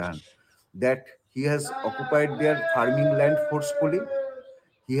Shahjahan? That he has occupied their farming land forcefully.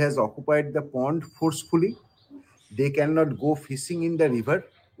 He has occupied the pond forcefully. They cannot go fishing in the river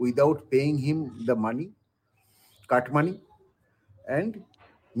without paying him the money, cut money. And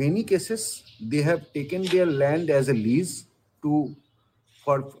many cases, they have taken their land as a lease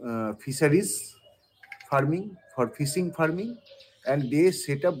for fisheries farming, for fishing farming, and they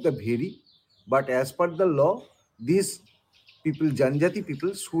set up the bheri. But as per the law, these people, Janjati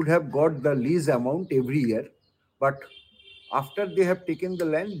people, should have got the lease amount every year. But after they have taken the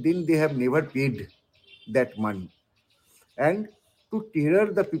land, then they have never paid that money. And to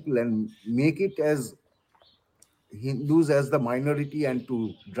terror the people and make it as Hindus as the minority, and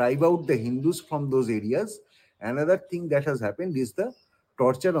to drive out the Hindus from those areas, another thing that has happened is the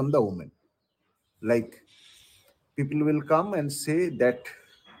torture on the women. Like, people will come and say that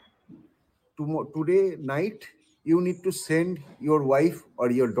today night you need to send your wife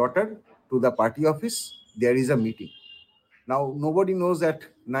or your daughter to the party office. There is a meeting. Now, nobody knows at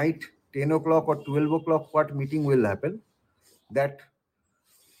night, 10 o'clock or 12 o'clock, what meeting will happen. That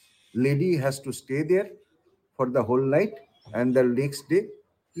Lady has to stay there for the whole night, and the next day,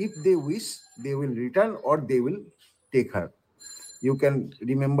 if they wish, they will return or they will take her. You can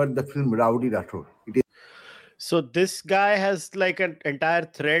remember the film Rowdy Rathore. It is So this guy has like an entire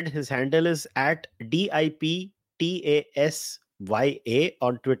thread. His handle is at DIPTASYA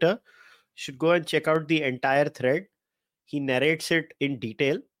on Twitter. Should go and check out the entire thread. He narrates it in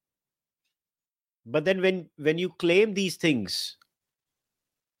detail. But then when you claim these things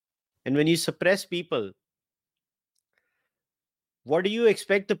and when you suppress people, what do you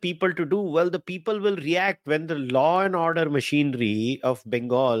expect the people to do? Well, the people will react when the law and order machinery of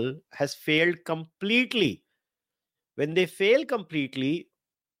Bengal has failed completely. When they fail completely,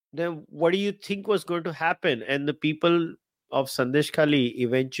 then what do you think was going to happen? And the people of SandeshKhali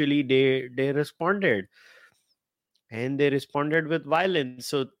eventually they responded, and they responded with violence.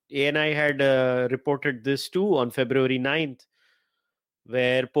 So ANI had reported this too on February 9th,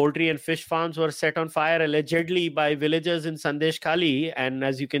 where poultry and fish farms were set on fire allegedly by villagers in SandeshKhali. And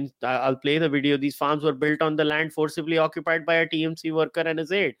as you can, I'll play the video. These farms were built on the land forcibly occupied by a TMC worker and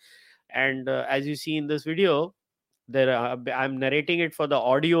his aide. And as you see in this video, I'm narrating it for the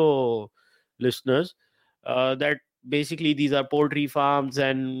audio listeners, that basically these are poultry farms,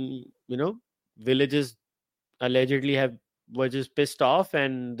 and villages allegedly were just pissed off.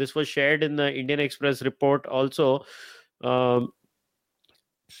 And this was shared in the Indian Express report also, um,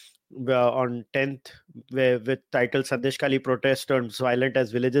 on 10th, with title SandeshKhali Protest turns violent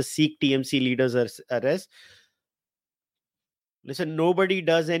as villagers seek TMC leaders arrest. Listen, nobody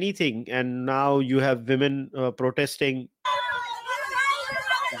does anything, and now you have women protesting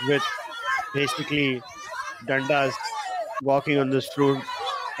with basically dandas, walking on the street,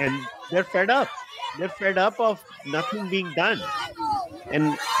 and they're fed up. They're fed up of nothing being done.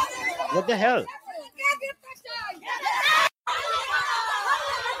 And what the hell?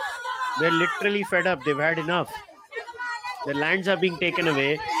 They're literally fed up. They've had enough. Their lands are being taken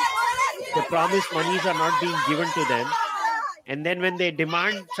away. The promised monies are not being given to them. And then when they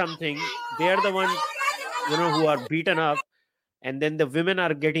demand something, they're the ones, who are beaten up. And then the women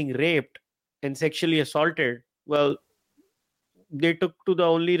are getting raped and sexually assaulted. Well, they took to the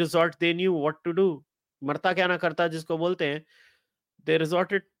only resort they knew what to do. Marta kya na karta jisko bolte hain. They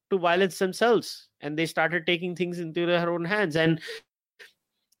resorted to violence themselves, and they started taking things into their own hands. And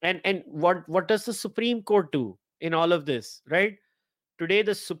what does the Supreme Court do in all of this, right? Today,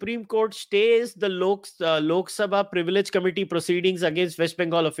 the Supreme Court stays the Lok Sabha Privilege Committee proceedings against West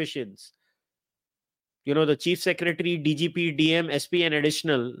Bengal officials. The Chief Secretary, DGP, DM, SP, and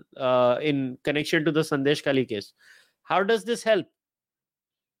additional in connection to the SandeshKhali case. How does this help?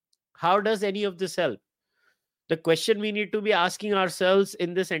 How does any of this help? The question we need to be asking ourselves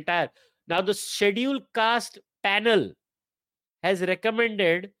in this entire... Now, the scheduled caste panel has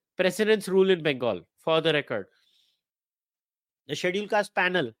recommended precedence rule in Bengal, for the record. The scheduled caste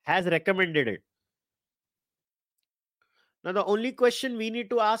panel has recommended it. Now, the only question we need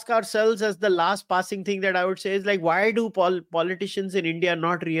to ask ourselves as the last passing thing that I would say is, like, why do politicians in India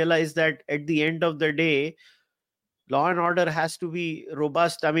not realize that at the end of the day, law and order has to be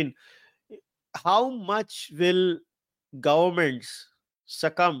robust? I mean, how much will governments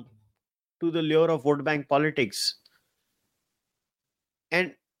succumb to the lure of vote bank politics?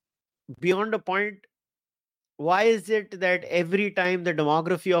 And beyond a point, why is it that every time the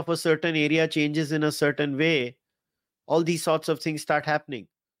demography of a certain area changes in a certain way, all these sorts of things start happening?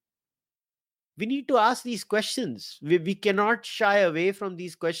 We need to ask these questions. We cannot shy away from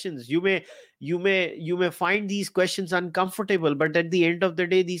these questions. You may find these questions uncomfortable, but at the end of the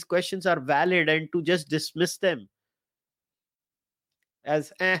day, these questions are valid, and to just dismiss them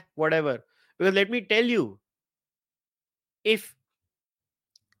as whatever. Because let me tell you, if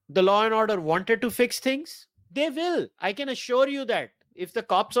the law and order wanted to fix things, they will. I can assure you that. If the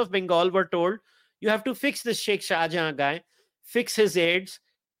cops of Bengal were told, you have to fix this Sheikh Shahjahan guy, fix his aides,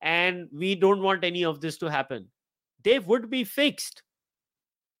 and we don't want any of this to happen, they would be fixed.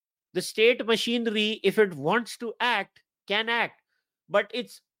 The state machinery, if it wants to act, can act. But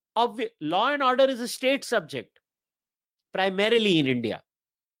it's obvious. Law and order is a state subject, primarily in India.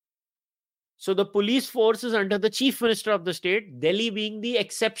 So the police force is under the chief minister of the state, Delhi being the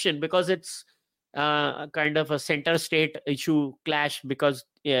exception, because it's kind of a center state issue clash, because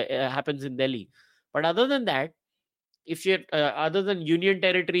it happens in Delhi. But other than that, if you're other than union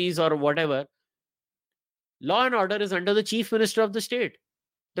territories or whatever, law and order is under the chief minister of the state.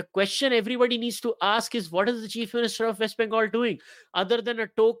 The question everybody needs to ask is, what is the chief minister of West Bengal doing? Other than a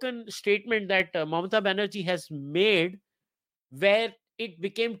token statement that Mamata Banerjee has made, where it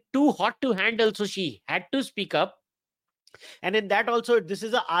became too hot to handle, so she had to speak up. And in that also, this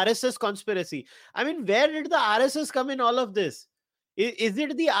is a RSS conspiracy. I mean, where did the RSS come in all of this? Is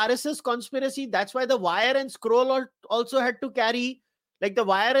it the RSS conspiracy? That's why the Wire and Scroll also had to carry, like the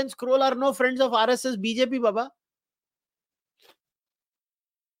Wire and Scroll are no friends of RSS, BJP, Baba.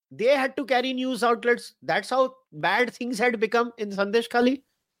 They had to carry news outlets. That's how bad things had become in SandeshKhali.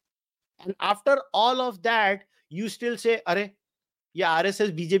 And after all of that, you still say, "Arey, ye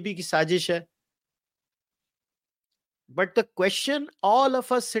RSS BJP ki sajish hai." But the question all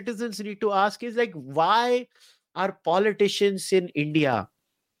of us citizens need to ask is like, why are politicians in India,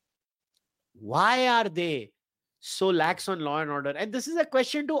 why are they so lax on law and order? And this is a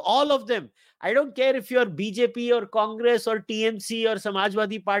question to all of them. I don't care if you're BJP or Congress or TMC or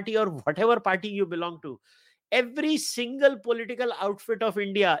Samajwadi Party or whatever party you belong to. Every single political outfit of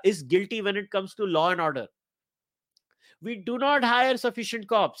India is guilty when it comes to law and order. We do not hire sufficient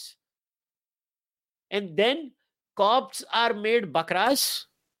cops. And then cops are made bakras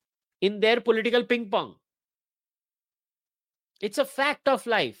in their political ping pong. It's a fact of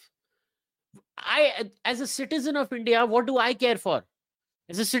life. As a citizen of India, what do I care for?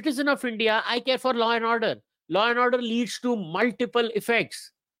 As a citizen of India, I care for law and order. Law and order leads to multiple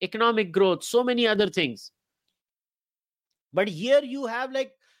effects, economic growth, so many other things. But here you have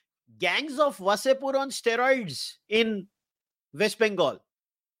like gangs of Wasepur on steroids in West Bengal.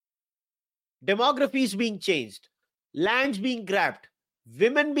 Demography is being changed, lands being grabbed,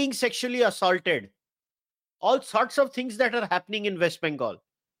 women being sexually assaulted, all sorts of things that are happening in West Bengal.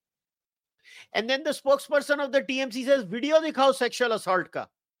 And then the spokesperson of the TMC says, video dikhao sexual assault ka.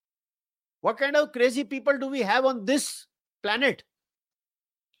 What kind of crazy people do we have on this planet?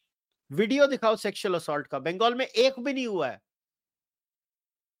 Video dikhao sexual assault ka. Bengal mein ek bhi nahi hua hai.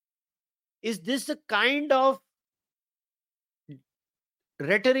 Is this the kind of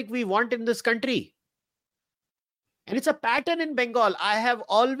rhetoric we want in this country? And it's a pattern in Bengal. I have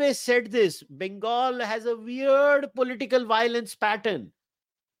always said this. Bengal has a weird political violence pattern.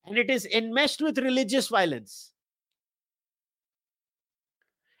 And it is enmeshed with religious violence.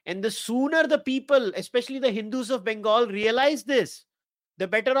 And the sooner the people, especially the Hindus of Bengal, realize this, the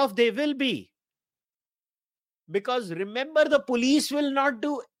better off they will be. Because remember, the police will not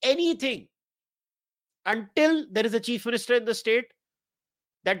do anything until there is a chief minister in the state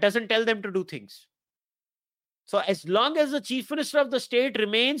that doesn't tell them to do things. So as long as the chief minister of the state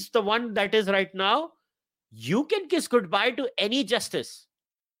remains the one that is right now, you can kiss goodbye to any justice.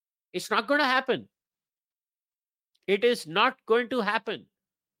 It's not going to happen. It is not going to happen.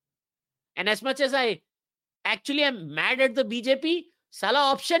 And as much as I actually am mad at the BJP, sala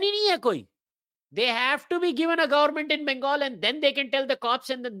option hi nahi hai koi. They have to be given a government in Bengal, and then they can tell the cops,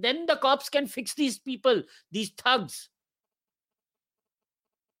 and then the cops can fix these people, these thugs.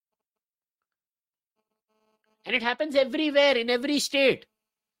 And it happens everywhere, in every state.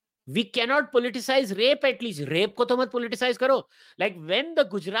 We cannot politicize rape, at least. Rape ko to mat politicize karo. Like when the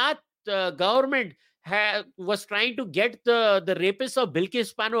Gujarat government was trying to get the rapists of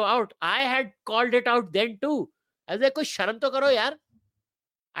Bilkis Bano out, I had called it out then too. I was like, koi sharam to karo yaar.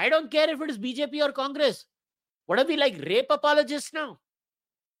 I don't care if it is BJP or Congress. What are we, like rape apologists now?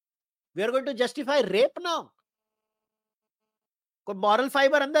 We are going to justify rape now. कोई moral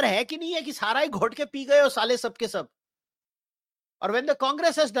fiber अंदर है कि नहीं है कि सारा ही घोट के पी गए हो साले सबके सब? Or when the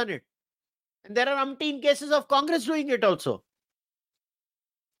Congress has done it, and there are umpteen cases of Congress doing it also.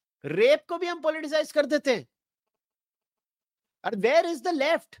 Rape को भी हम politicize कर देते हैं. And where is the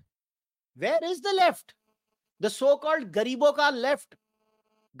left? Where is the left? The so-called गरीबों का left.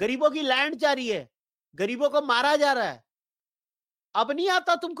 गरीबों की लैंड जा रही है, गरीबों को मारा जा रहा है. अब नहीं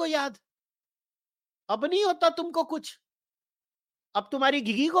आता तुमको याद, अब नहीं होता तुमको कुछ. अब तुम्हारी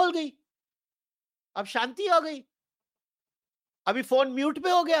घिघी खोल गई, अब शांति हो गई, अभी फोन म्यूट पे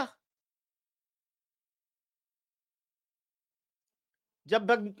हो गया.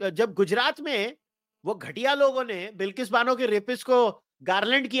 जब गुजरात में वो घटिया लोगों ने बिल्किस बानो के रेपिस्ट को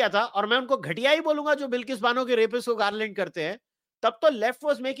गार्लैंड किया था, और मैं उनको घटिया ही बोलूंगा जो बिल्किस बानो के रेपिस्ट को गार्लैंड करते हैं, तब तो left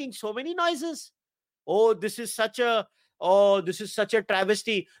was making so many noises. Oh, this is such a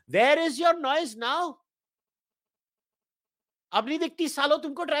travesty. Where is your noise now? अब नहीं दिखती सालों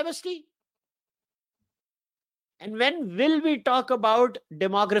तुमको travesty. And when will we talk about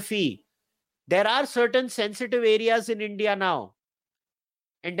demography? There are certain sensitive areas in India now.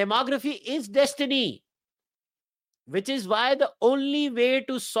 And demography is destiny. Which is why the only way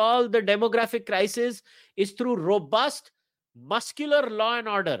to solve the demographic crisis is through robust, muscular law and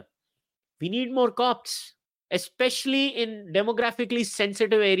order. We need more cops, especially in demographically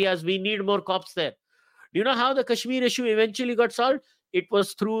sensitive areas. We need more cops there. Do you know how the Kashmir issue eventually got solved? It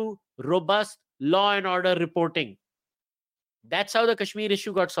was through robust law and order reporting. That's how the Kashmir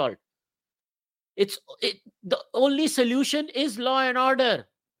issue got solved. The only solution is law and order.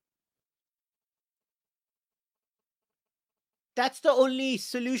 That's the only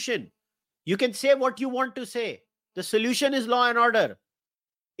solution. You can say what you want to say. The solution is law and order.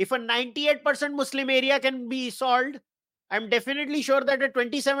 If a 98% Muslim area can be solved, I'm definitely sure that a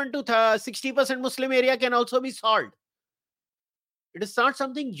 27 to 60% Muslim area can also be solved. It is not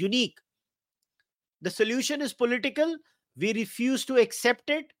something unique. The solution is political. We refuse to accept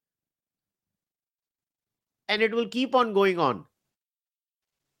it. And it will keep on going on.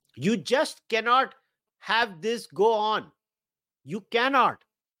 You just cannot have this go on. You cannot.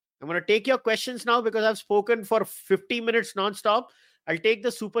 I'm going to take your questions now because I've spoken for 50 minutes nonstop. I'll take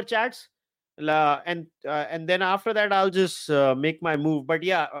the super chats. And then after that, I'll just make my move. But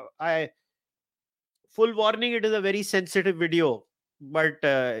yeah, full warning, it is a very sensitive video. But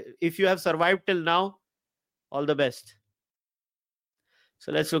if you have survived till now, all the best.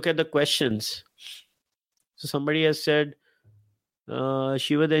 So let's look at the questions. So somebody has said,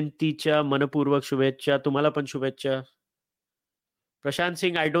 शिवदंतीच्या मनपूर्वक शुभेच्छा, तुम्हाला पण शुभेच्छा. Prashant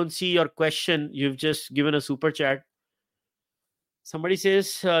Singh, I don't see your question. You've just given a super chat. Somebody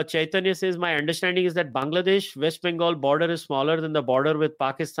says, Chaitanya says, my understanding is that Bangladesh West Bengal border is smaller than the border with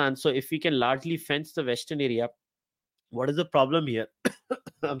Pakistan. So if we can largely fence the western area, what is the problem here?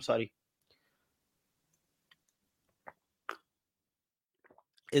 I'm sorry.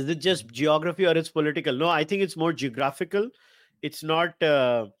 Is it just geography or it's political? No, I think it's more geographical. It's not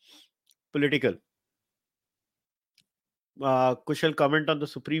political. Kushal, comment on the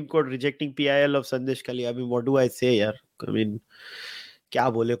Supreme Court rejecting PIL of SandeshKhali. I mean, what do I say, yaar? I mean, क्या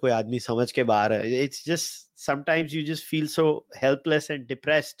बोले कोई आदमी समझ के बाहर है. It's just sometimes you just feel so helpless and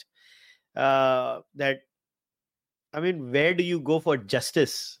depressed that, I mean, where do you go for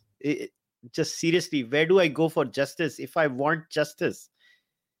justice? Just seriously, where do I go for justice if I want justice?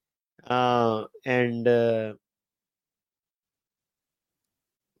 You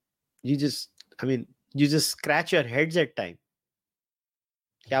just scratch your heads at time.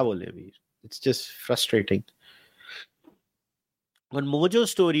 क्या बोले अभी? It's just frustrating. On Mojo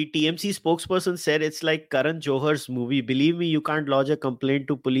story, TMC spokesperson said it's like Karan Johar's movie. Believe me, you can't lodge a complaint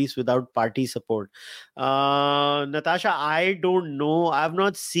to police without party support. Natasha, I don't know. I've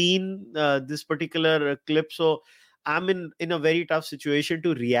not seen this particular clip, so I'm in a very tough situation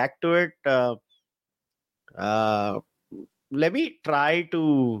to react to it. Let me try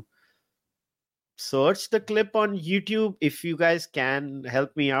to search the clip on YouTube. If you guys can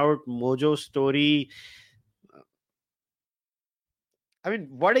help me out, Mojo story. I mean,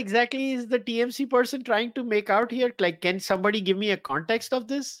 what exactly is the TMC person trying to make out here? Like, can somebody give me a context of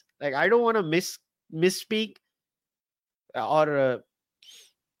this? Like, I don't want to misspeak. Or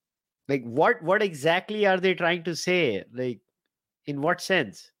like, what exactly are they trying to say? Like, in what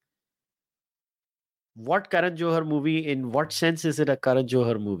sense? What Karan Johar movie? In what sense is it a Karan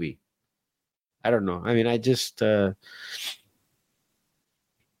Johar movie? I don't know. I mean, I just...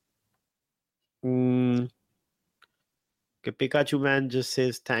 Pikachu Man just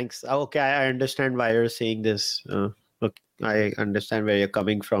says thanks. Okay, I understand why you're saying this. Look, I understand where you're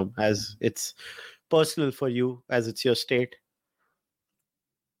coming from, as it's personal for you, as it's your state.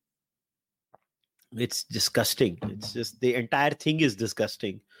 It's disgusting. It's just the entire thing is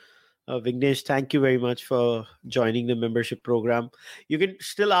disgusting. Vignesh, thank you very much for joining the membership program. You can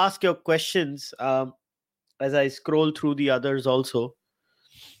still ask your questions as I scroll through the others also.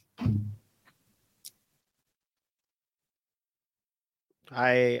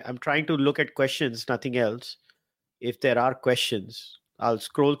 I'm trying to look at questions, nothing else. If there are questions, I'll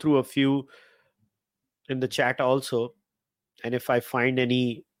scroll through a few in the chat also. And if I find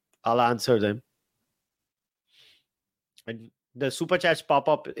any, I'll answer them. And the super chats pop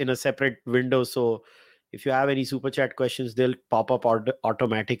up in a separate window. So if you have any super chat questions, they'll pop up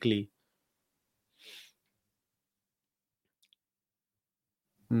automatically.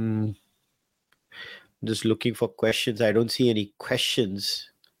 Just looking for questions. I don't see any questions,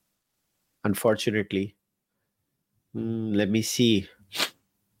 unfortunately. Let me see.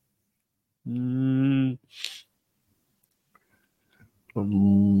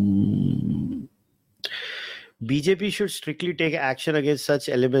 BJP should strictly take action against such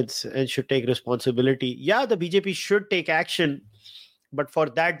elements and should take responsibility. Yeah, the BJP should take action, but for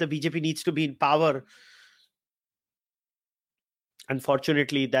that, the BJP needs to be in power.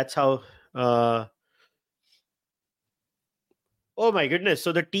 Unfortunately, that's how... Oh my goodness.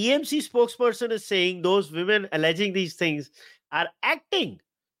 So the TMC spokesperson is saying those women alleging these things are acting.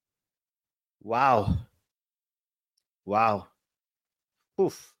 Wow.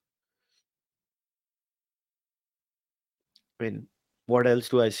 Oof. I mean, what else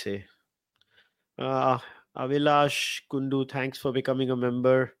do I say? Avilash Kundu, thanks for becoming a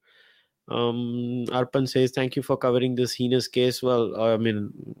member. Arpan says, thank you for covering this heinous case. Well, I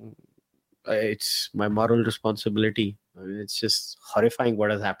mean, it's my moral responsibility. I mean, it's just horrifying what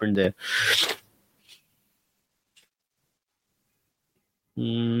has happened there.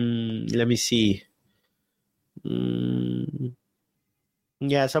 Let me see.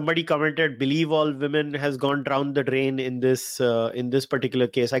 Yeah, somebody commented, "Believe all women" has gone down the drain in this particular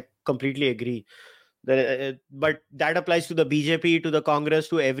case. I completely agree. But that applies to the BJP, to the Congress,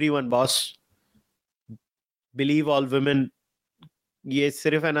 to everyone, boss. Believe all women. ये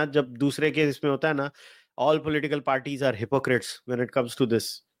सिर्फ है ना जब दूसरे case इसमें होता है ना, all political parties are hypocrites when it comes to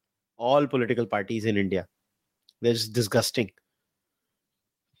this. All political parties in India. That's disgusting.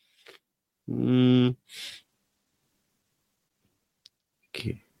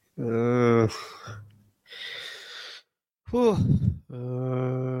 Okay.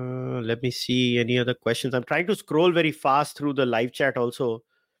 Let me see any other questions. I'm trying to scroll very fast through the live chat also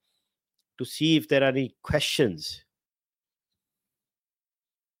to see if there are any questions.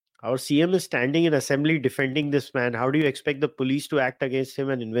 Our CM is standing in assembly defending this man. How do you expect the police to act against him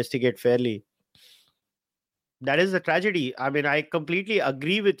and investigate fairly? That is the tragedy. I mean, I completely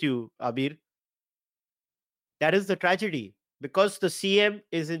agree with you, Abir. That is the tragedy. Because the CM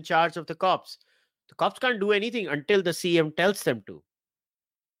is in charge of the cops. The cops can't do anything until the CM tells them to.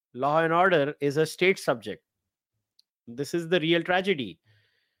 Law and order is a state subject. This is the real tragedy.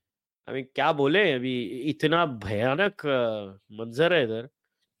 I mean, क्या बोले अभी इतना भयानक मंजर है इधर.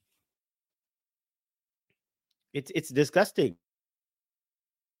 It's disgusting.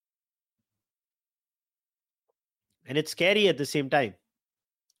 And it's scary at the same time.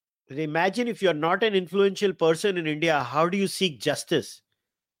 Imagine if you're not an influential person in India, how do you seek justice?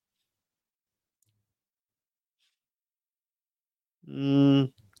 All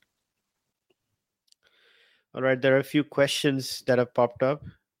right, there are a few questions that have popped up.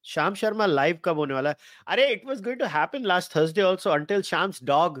 Sham Sharma live kab hone wala? It was going to happen last Thursday also until Sham's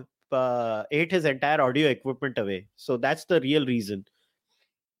dog ate his entire audio equipment away. So that's the real reason.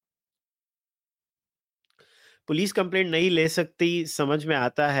 Police complaint नहीं ले सकती समझ में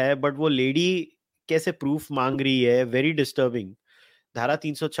आता है, but वो lady कैसे proof मांग रही है, वेरी डिस्टर्बिंग. धारा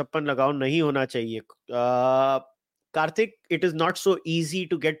 356 लगाओ, नहीं होना चाहिए. Kartik, it is not so easy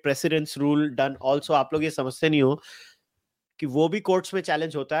to get precedence rule done. Also आप लोग ये समझते नहीं हो कि वो भी कोर्ट्स में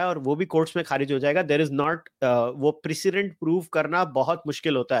चैलेंज होता है और वो भी कोर्ट्स में खारिज हो जाएगा. देयर इज नॉट वो प्रेसिडेंट प्रूव करना बहुत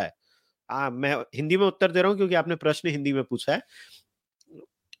मुश्किल होता है. मैं हिंदी में उत्तर दे रहा हूं क्योंकि आपने प्रश्न हिंदी में पूछा है.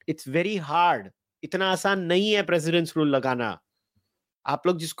 It's very hard. इतना आसान नहीं है प्रेसिडेंट्स रूल लगाना. आप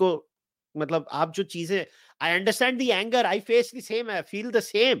लोग जिसको मतलब आप जो चीजें, I understand the anger, I face the same, I feel the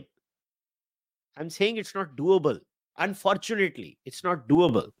same. I am saying it's not doable. Unfortunately it's not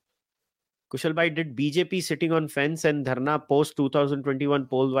doable. Kushal bhai, did BJP sitting on fence and dharna post 2021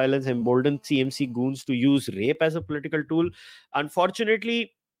 poll violence embolden CMC goons to use rape as a political tool? Unfortunately,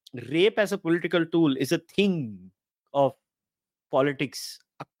 rape as a political tool is a thing of politics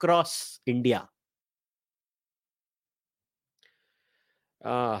across India.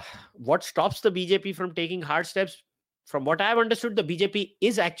 What stops the BJP from taking hard steps? From what I have understood, the BJP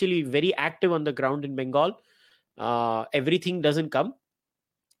is actually very active on the ground in Bengal. Everything doesn't come.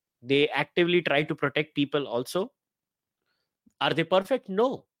 They actively try to protect people also. Are they perfect? No.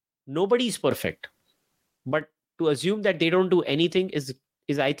 Nobody is perfect. But to assume that they don't do anything is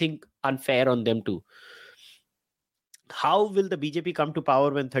I think, unfair on them too. How will the BJP come to power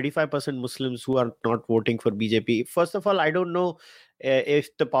when 35% Muslims who are not voting for BJP? First of all, I don't know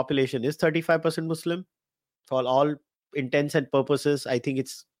if the population is 35% Muslim. For all intents and purposes, I think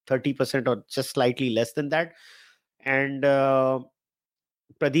it's 30% or just slightly less than that. And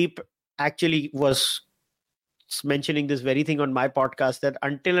Pradeep actually was mentioning this very thing on my podcast, that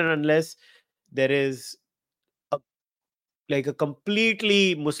until and unless there is a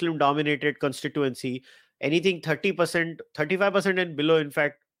completely Muslim dominated constituency, anything 30%, 35% and below, in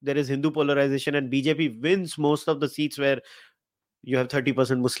fact, there is Hindu polarization, and BJP wins most of the seats where you have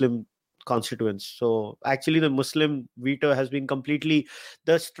 30% Muslim constituents. So actually the Muslim veto has been completely,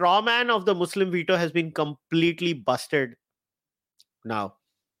 the straw man of the Muslim veto has been completely busted now,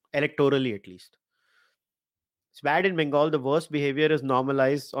 electorally at least. It's bad in Bengal. The worst behavior is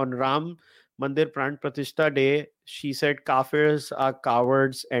normalized. On Ram Mandir Pran Pratishtha Day, she said kafirs are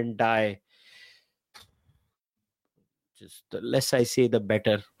cowards and die. Just the less I say, the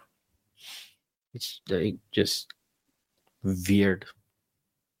better. It's just weird.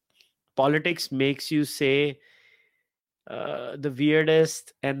 Politics makes you say the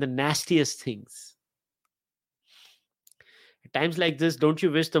weirdest and the nastiest things. times like this, don't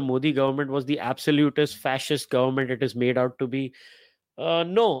you wish the Modi government was the absolutist fascist government it is made out to be?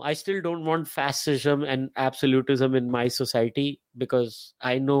 No, I still don't want fascism and absolutism in my society, because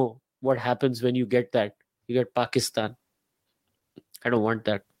I know what happens when you get that. You get Pakistan. I don't want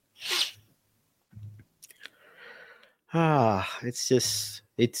that. It's just,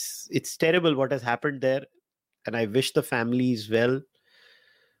 it's terrible what has happened there, and I wish the families well,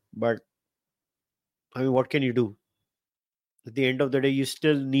 but I mean, what can you do? At the end of the day, you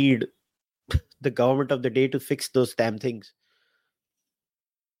still need the government of the day to fix those damn things.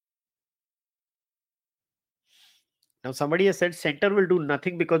 Now, somebody has said center will do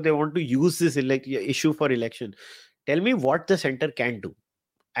nothing because they want to use this issue for election. Tell me what the center can do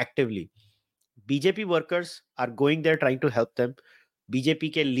actively. BJP workers are going there trying to help them.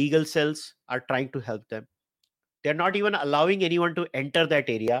 BJP ke legal cells are trying to help them. They're not even allowing anyone to enter that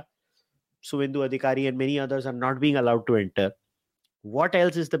area. Suvendu Adhikari and many others are not being allowed to enter. What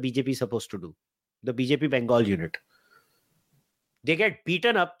else is the BJP supposed to do? The BJP Bengal unit. They get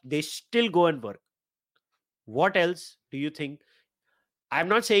beaten up, they still go and work. What else do you think? I'm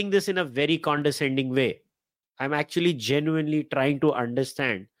not saying this in a very condescending way. I'm actually genuinely trying to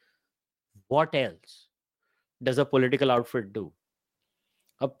understand, what else does a political outfit do?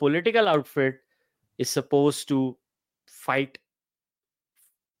 A political outfit is supposed to fight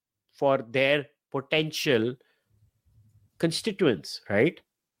for their potential constituents, right?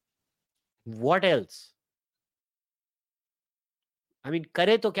 What else? I mean,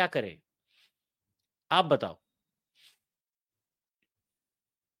 करे तो क्या करे? आप बताओ.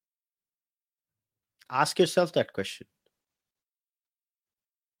 Ask yourself that question.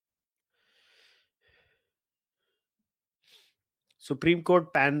 Supreme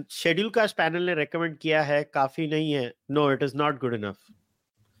court schedule caste panel ने recommend किया है, काफी नहीं है. No, it is not good enough.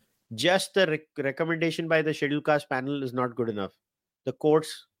 Just the recommendation by the scheduled caste panel is not good enough. The courts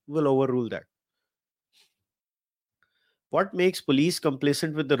will overrule that. What makes police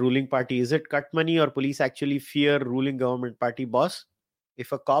complacent with the ruling party? Is it cut money, or police actually fear ruling government party? Boss,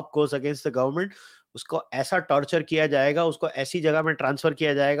 if a cop goes against the government, उसको ऐसा torture किया जाएगा, उसको ऐसी जगह में transfer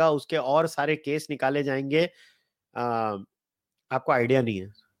किया जाएगा, उसके और सारे केस निकाले जाएंगे. आपको आइडिया नहीं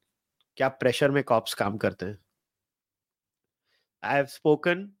है क्या प्रेशर में कॉप्स काम करते हैं. I have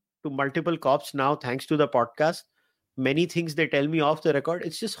spoken to multiple cops now thanks to the podcast. Many things they tell me off the record,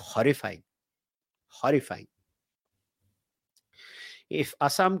 it's just horrifying. Horrifying. If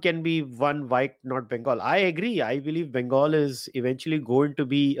Assam can be one, why not Bengal? I agree. I believe Bengal is eventually going to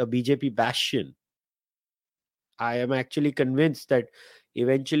be a BJP bastion. I am actually convinced that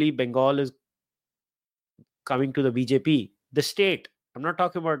eventually Bengal is coming to the BJP. The state, I'm not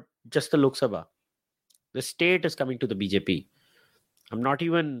talking about just the Lok Sabha. The state is coming to the BJP.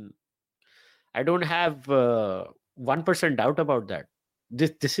 I don't have 1% doubt about that.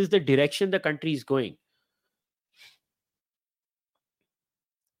 This is the direction the country is going.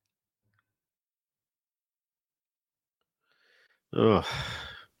 Oh.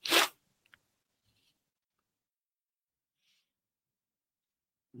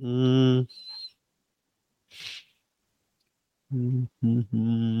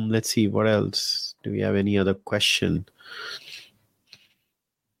 Let's see, what else? Do we have any other question?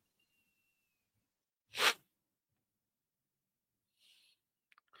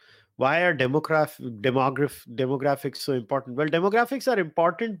 Why are demographics so important? Well, demographics are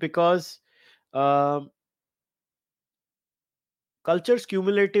important because cultures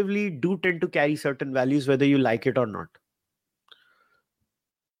cumulatively do tend to carry certain values, whether you like it or not.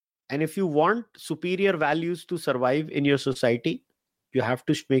 And if you want superior values to survive in your society, you have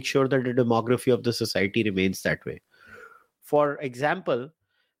to make sure that the demography of the society remains that way. For example,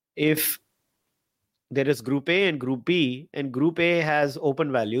 if there is Group A and Group B, and Group A has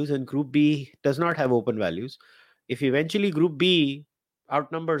open values and Group B does not have open values, if eventually Group B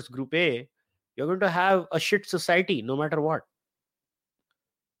outnumbers Group A, you're going to have a shit society no matter what.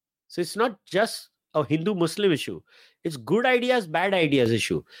 So it's not just a Hindu-Muslim issue. It's good ideas, bad ideas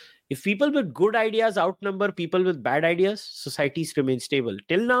issue. If people with good ideas outnumber people with bad ideas, societies remain stable.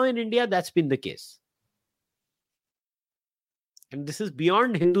 Till now in India, that's been the case. And this is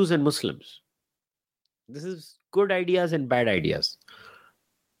beyond Hindus and Muslims. This is good ideas and bad ideas.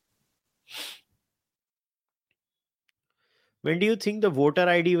 When do you think the voter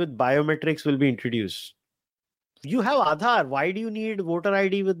ID with biometrics will be introduced? You have Aadhaar. Why do you need voter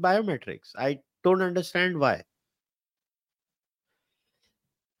ID with biometrics? I don't understand why.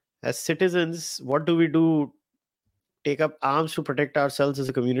 As citizens, what do we do? Take up arms to protect ourselves as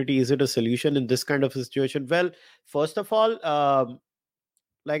a community? Is it a solution in this kind of a situation? Well, first of all,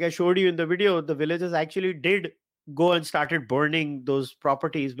 like I showed you in the video, the villagers actually did go and started burning those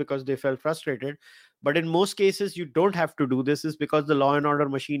properties because they felt frustrated. But in most cases, you don't have to do this, is because the law and order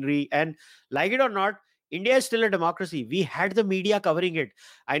machinery, and like it or not, India is still a democracy. We had the media covering it.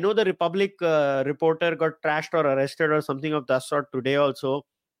 I know the Republic reporter got trashed or arrested or something of that sort today also,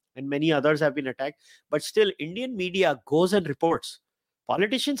 and many others have been attacked. But still, Indian media goes and reports.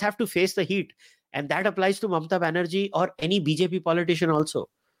 Politicians have to face the heat, and that applies to Mamata Banerjee or any BJP politician also.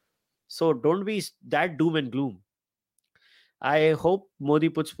 So don't be that doom and gloom. I hope Modi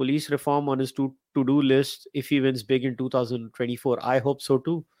puts police reform on his to-do list if he wins big in 2024. I hope so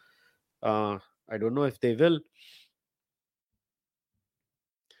too. I don't know if they will.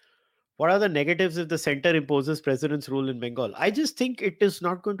 What are the negatives if the center imposes president's rule in Bengal? I just think it is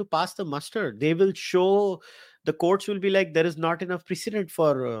not going to pass the muster. They will show, the courts will be like, there is not enough precedent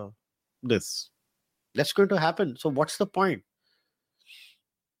for this. That's going to happen. So what's the point?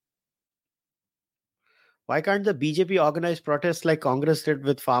 Why can't the BJP organize protests like Congress did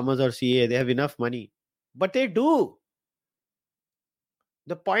with farmers or CA? They have enough money. But they do.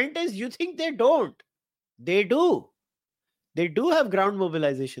 The point is, you think they don't. They do. They do have ground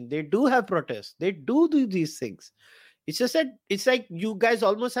mobilization. They do have protests. They do these things. It's just that it's like you guys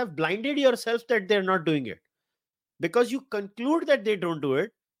almost have blinded yourselves that they're not doing it, because you conclude that they don't do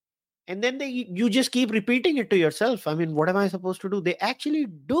it, and then you just keep repeating it to yourself. I mean, what am I supposed to do? They actually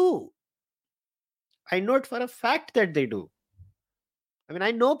do. I know it for a fact that they do. I mean,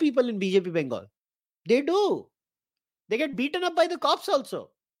 I know people in BJP Bengal. They do. They get beaten up by the cops also.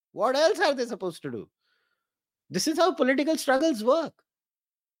 What else are they supposed to do? This is how political struggles work.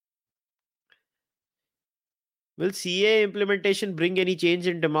 Will CA implementation bring any change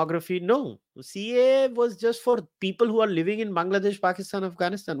in demography? No. CA was just for people who are living in Bangladesh, Pakistan,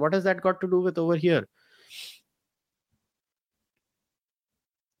 Afghanistan. What has that got to do with over here?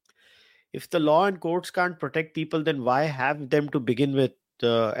 If the law and courts can't protect people, then why have them to begin with?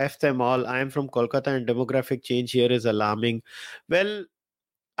 F them all. I am from Kolkata and demographic change here is alarming. Well,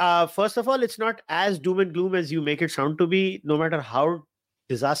 first of all, it's not as doom and gloom as you make it sound to be, no matter how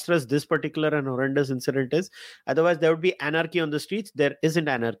disastrous this particular and horrendous incident is. Otherwise, there would be anarchy on the streets. There isn't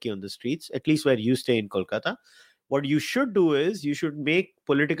anarchy on the streets, at least where you stay in Kolkata. What you should do is you should make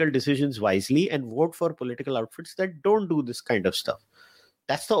political decisions wisely and vote for political outfits that don't do this kind of stuff.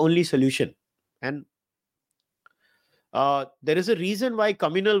 That's the only solution. And there is a reason why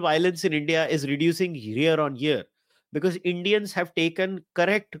communal violence in India is reducing year on year, because Indians have taken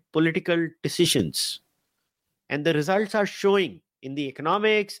correct political decisions. And the results are showing in the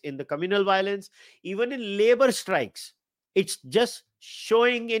economics, in the communal violence, even in labor strikes. It's just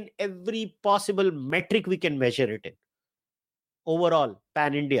showing in every possible metric we can measure it in. Overall,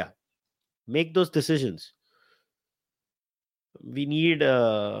 pan India. Make those decisions. We need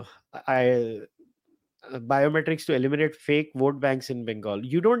biometrics to eliminate fake vote banks in Bengal.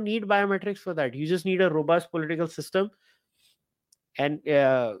 You don't need biometrics for that. You just need a robust political system, and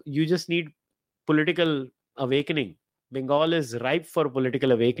you just need political awakening. Bengal is ripe for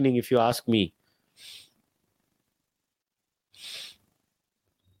political awakening, if you ask me.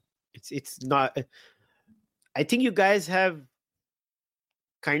 It's not. I think you guys have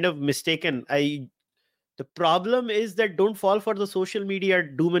kind of mistaken. The problem is that don't fall for the social media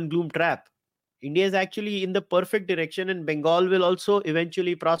doom and gloom trap. India is actually in the perfect direction, and Bengal will also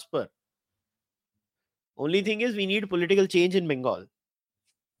eventually prosper. Only thing is, we need political change in Bengal.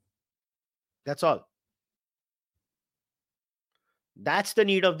 That's all. That's the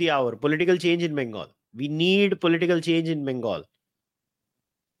need of the hour. Political change in Bengal. We need political change in Bengal.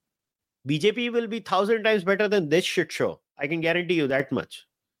 BJP will be 1,000 times better than this shit show. I can guarantee you that much.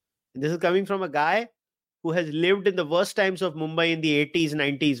 And this is coming from a guy who has lived in the worst times of Mumbai in the 80s,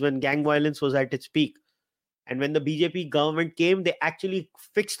 90s, when gang violence was at its peak. And when the BJP government came, they actually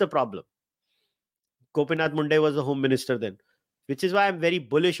fixed the problem. Gopinath Munde was the home minister then, which is why I'm very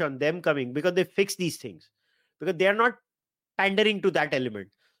bullish on them coming, because they fix these things. Because they are not pandering to that element.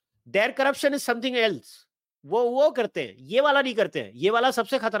 Their corruption is something else. वो करते हैं, ये वाला नहीं करते हैं. ये वाला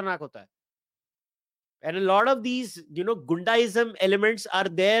सबसे खतरनाक होता है. And a lot of these, Gundaism elements are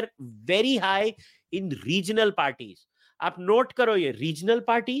there very high in regional parties. आप note करो ये regional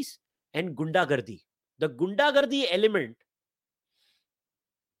parties and Gundagardi. The Gundagardi element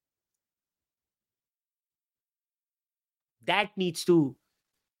that needs to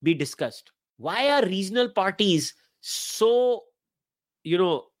be discussed. Why are regional parties so,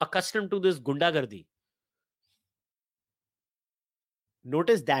 accustomed to this Gundagardi?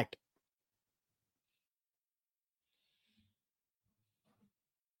 Notice that.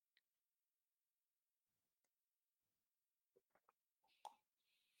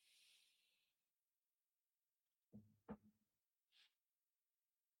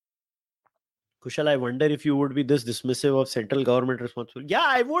 Kushal, I wonder if you would be this dismissive of central government responsibility. Yeah,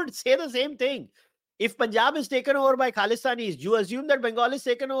 I would say the same thing. If Punjab is taken over by Khalistanis, you assume that Bengal is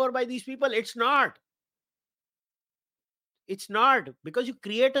taken over by these people. It's not. It's not, because you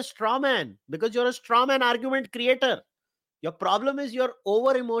create a straw man, because you're a straw man argument creator. Your problem is you're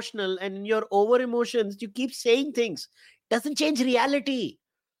over emotional, and in your over emotions, you keep saying things. Doesn't change reality.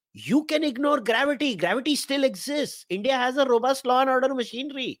 You can ignore gravity. Gravity still exists. India has a robust law and order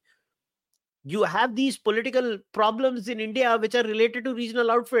machinery. You have these political problems in India which are related to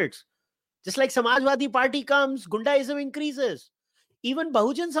regional outfits. Just like Samajwadi Party comes, Gundaism increases. Even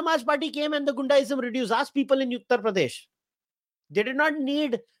Bahujan Samaj Party came and the Gundaism reduced. Ask people in Uttar Pradesh. They did not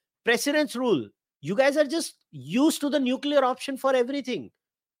need precedence rule. You guys are just used to the nuclear option for everything,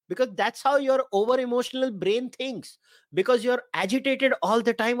 because that's how your over emotional brain thinks, because you're agitated all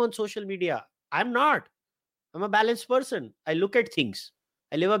the time on social media. I'm not. I'm a balanced person. I look at things.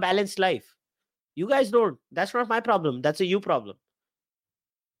 I live a balanced life. You guys don't. That's not my problem. That's a you problem.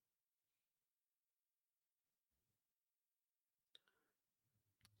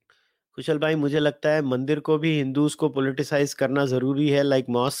 कुशल भाई, मुझे लगता है मंदिर को भी Hindus को politicise करना जरूरी है, like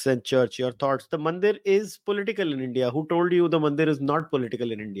mosque and church. Your thoughts? The मंदिर is political in India. Who told you the मंदिर is not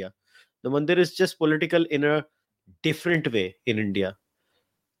political in India? The मंदिर is just political in a different way in India.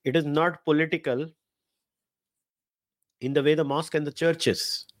 It is not political in the way the mosque and the church is.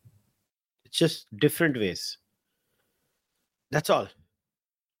 It's just different ways. That's all.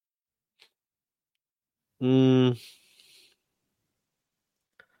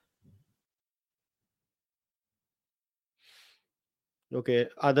 Okay.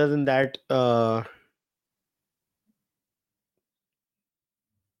 Other than that,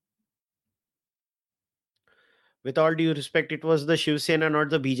 with all due respect, it was the Shiv Sena, not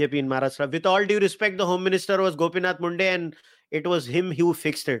the BJP in Maharashtra. With all due respect, the Home Minister was Gopinath Munde, and it was him who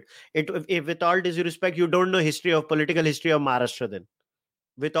fixed it. If with all due respect, you don't know political history of Maharashtra then.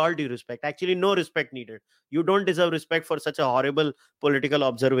 With all due respect. Actually, no respect needed. You don't deserve respect for such a horrible political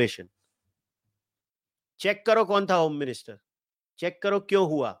observation. Check करो कौन था home minister, check करो क्यों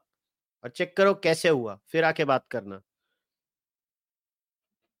हुआ, और check करो कैसे हुआ, फिर आके बात करना.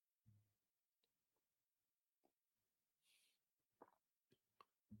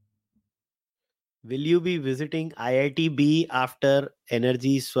 Will you be visiting IIT-B after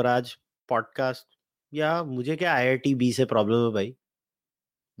Energy Swaraj podcast? Yeah, मुझे क्या IIT-B से प्रॉब्लम है भाई?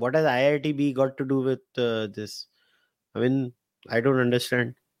 What has IIT-B got to do with this? I mean, I don't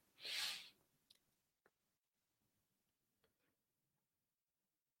understand.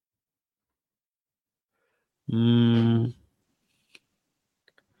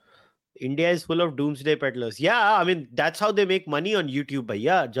 India is full of doomsday peddlers. Yeah, I mean, that's how they make money on YouTube,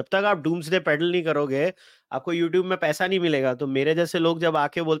 भैया. जब तक आप doomsday peddle नहीं करोगे, आपको YouTube में पैसा नहीं मिलेगा. तो मेरे जैसे लोग जब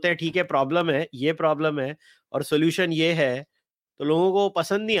आके बोलते हैं ठीक है, प्रॉब्लम है, ये प्रॉब्लम है और सोल्यूशन ये है, तो लोगों को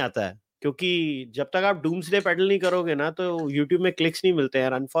पसंद नहीं आता है, क्योंकि जब तक आप doomsday peddle नहीं करोगे ना, तो YouTube में क्लिक्स नहीं मिलते हैं.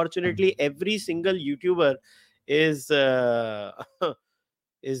 Unfortunately, every single YouTuber is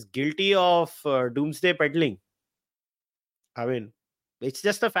is guilty of doomsday peddling. I mean, it's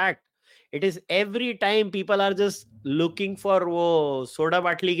just a fact. It is every time people are just looking for वो सोडा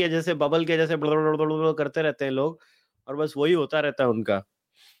बाटली के जैसे बबल के जैसे करते रहते हैं लोग, और बस वही होता रहता है उनका.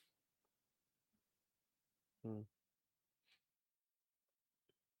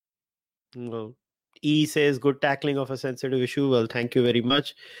 Well, E says good tackling of a sensitive issue. Well, thank you very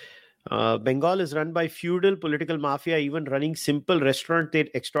much. Bengal is run by feudal political mafia. Even running simple restaurant, they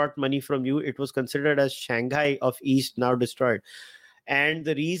extort money from you. It was considered as Shanghai of East, now destroyed. And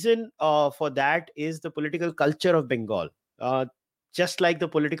the reason for that is the political culture of Bengal. Just like the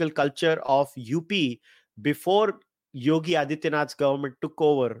political culture of UP before Yogi Adityanath's government took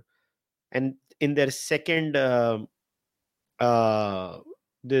over, and in their second term,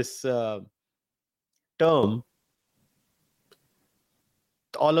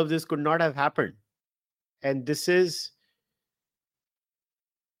 all of this could not have happened. And this is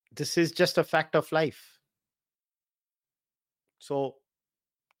just a fact of life. So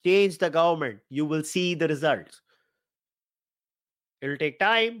change the government, you will see the results. It'll take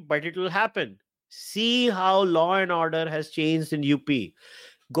time, but it will happen. See how law and order has changed in UP.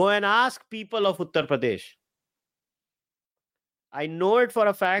 Go and ask people of Uttar Pradesh. I know it for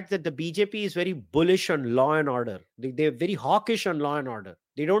a fact that the BJP is very bullish on law and order. They're very hawkish on law and order.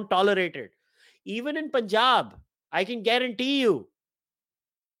 They don't tolerate it. Even in Punjab, I can guarantee you,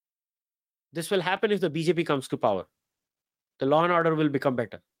 this will happen if the BJP comes to power. The law and order will become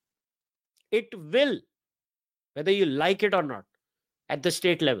better. It will, whether you like it or not, at the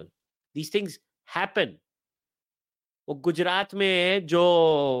state level. These things happen. वो गुजरात में जो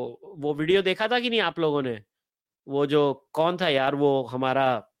वो video देखा था कि नहीं आप लोगों ने? वो जो कौन था यार, वो हमारा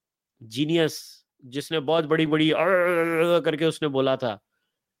जीनियस जिसने बहुत बड़ी बड़ी करके उसने बोला था,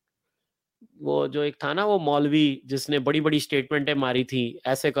 वो जो एक था ना वो मौलवी जिसने बड़ी बड़ी स्टेटमेंटें मारी थी,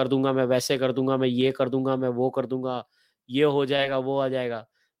 ऐसे कर दूंगा मैं, वैसे कर दूंगा मैं, ये कर दूंगा मैं, वो कर दूंगा, ये हो जाएगा, वो आ जाएगा।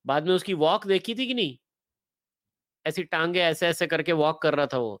 बाद में उसकी वॉक देखी थी कि नहीं? ऐसी टांगे ऐसे ऐसे करके वॉक कर रहा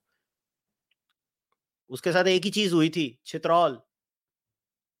था वो। उसके साथ एक ही चीज हुई थी, चित्रौल।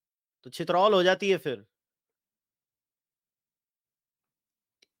 तो चित्रौल हो जाती है फिर,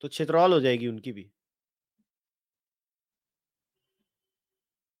 तो चित्रौल हो जाएगी उनकी भी।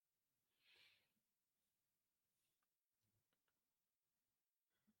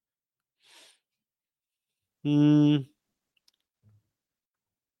 हम्म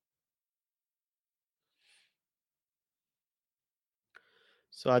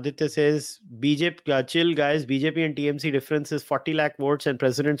So Aditya says, BJP, chill guys, BJP and TMC difference is 40 lakh votes and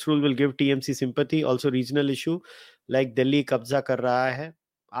president's rule will give TMC sympathy. Also regional issue like Delhi kabza kar raha hai.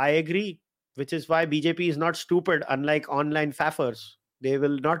 I agree, which is why BJP is not stupid, unlike online faffers. They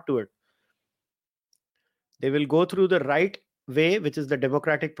will not do it. They will go through the right way, which is the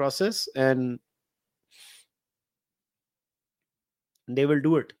democratic process, and they will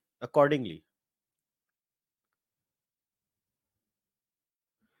do it accordingly.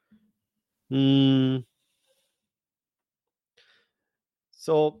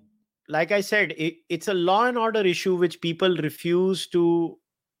 So, like I said, it's a law and order issue which people refuse to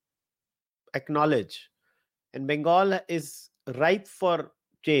acknowledge. And Bengal is ripe for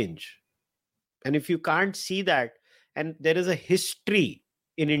change. And if you can't see that, and there is a history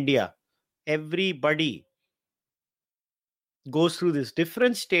in India, everybody goes through this.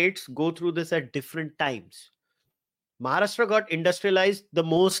 Different states go through this at different times. Maharashtra got industrialized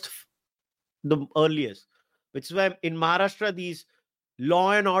the earliest, which is why in Maharashtra these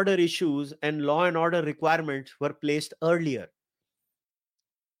law and order issues and law and order requirements were placed earlier.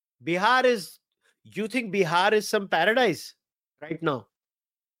 You think Bihar is some paradise right now?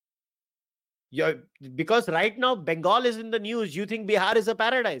 Because right now Bengal is in the news, you think Bihar is a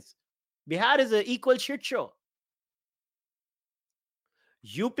paradise? Bihar is an equal shit show.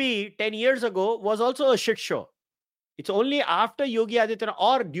 UP 10 years ago was also a shit show. It's only after Yogi Adityanath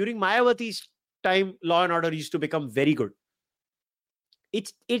or during Mayawati's time law and order used to become very good.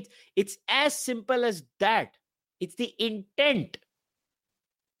 It's as simple as that. It's the intent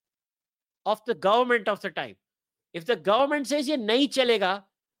of the government of the time. If the government says ये नहीं चलेगा,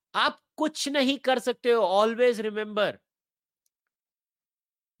 आप कुछ नहीं कर सकते हो. Always remember.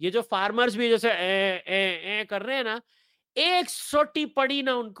 ये जो फार्मर्स भी जैसे ए कर रहे हैं ना, एक सोटी पड़ी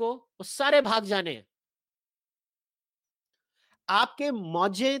ना उनको, वो सारे भाग जाने हैं. आपके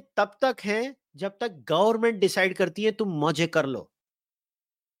मौजे तब तक हैं जब तक गवर्नमेंट डिसाइड करती है तुम मौजे कर लो,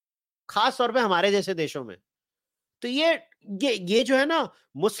 खास तौर पे हमारे जैसे देशों में. तो ये जो है ना,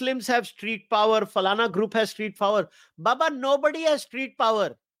 मुस्लिम्स हैव स्ट्रीट पावर, फलाना ग्रुप है स्ट्रीट पावर. बाबा, nobody has street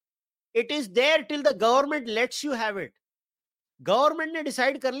power. It is there till the government lets you have it. Government ने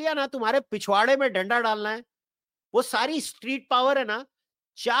डिसाइड कर लिया ना तुम्हारे पिछवाड़े में डंडा डालना है, वो सारी स्ट्रीट पावर है ना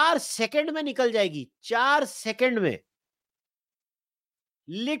 4 सेकंड में निकल जाएगी. 4 सेकंड में,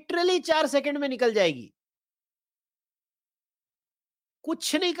 लिटरली 4 सेकंड में निकल जाएगी.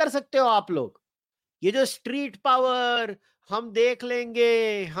 कुछ नहीं कर सकते हो आप लोग. ये जो स्ट्रीट पावर, हम देख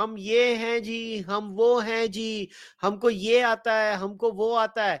लेंगे, हम ये हैं जी, हम वो हैं जी, हमको ये आता है, हमको वो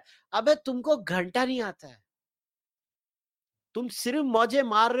आता है. अबे तुमको घंटा नहीं आता है. तुम सिर्फ मौजे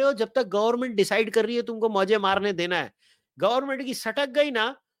मार रहे हो जब तक गवर्नमेंट डिसाइड कर रही है तुमको मौजे मारने देना है. गवर्नमेंट की सटक गई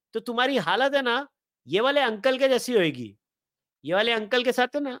ना तो तुम्हारी हालत है ना ये वाले अंकल के जैसी होगी. ये वाले अंकल के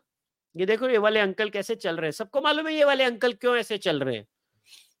साथ है ना, ये देखो ये वाले अंकल कैसे चल रहे हैं. सबको मालूम है ये वाले अंकल क्यों ऐसे चल रहे हैं.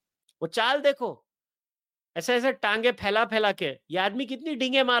 वो चाल देखो, ऐसे ऐसे टांगे फैला फैला के. ये आदमी कितनी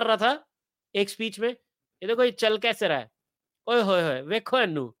डींगे मार रहा था एक स्पीच में. ये देखो ये चल कैसे रहा है. ओए होए होए, देखो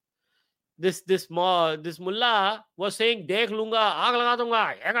Annu, this mullah was saying देख लूंगा, आग लगा दूंगा,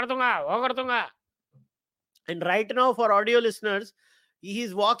 ये कर दूंगा, वो कर दूंगा. And right now for audio listeners,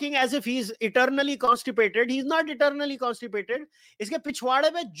 he's walking as if he's eternally constipated. He's not eternally constipated. इसके पिछवाड़े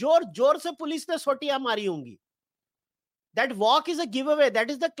पे जोर जोर से पुलिस ने सोटियां मारी होंगी. That walk is a giveaway. That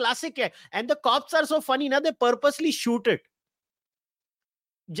is the classic. And the cops are so funny ना, they purposely shoot it.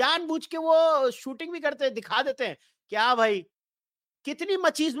 जानबूझ के वो शूटिंग भी करते हैं, दिखा देते हैं. क्या भाई, कितनी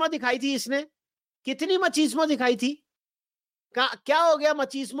मचीज्मा दिखाई थी इसने, कितनी मचीज्मा दिखाई थी. क्या हो गया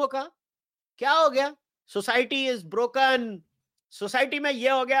मचीज्मो का, क्या हो गया. सोसाइटी इज ब्रोकन, सोसाइटी में ये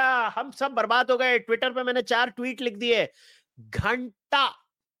हो गया, हम सब बर्बाद हो गए. ट्विटर पे मैंने 4 ट्वीट लिख दिए. घंटा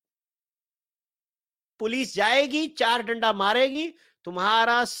पुलिस जाएगी, 4 डंडा मारेगी,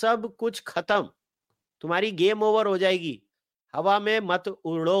 तुम्हारा सब कुछ खत्म, तुम्हारी गेम ओवर हो जाएगी, हवा में मत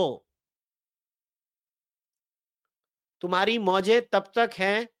उड़ो। तुम्हारी मौजें तब तक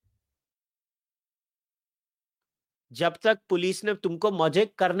हैं जब तक पुलिस ने तुमको मौजें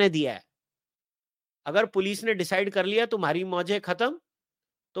करने दिया है। अगर पुलिस ने डिसाइड कर लिया तुम्हारी मौजें खत्म,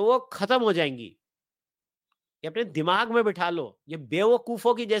 तो वो खत्म हो जाएंगी। ये अपने दिमाग में बिठा लो। ये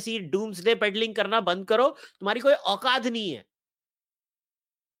बेवकूफों की जैसी डूम्सडे पेडलिंग करना बंद करो। तुम्हारी कोई औकात नहीं है,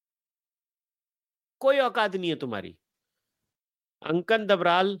 कोई औकात नहीं है तुम्हारी। Ankan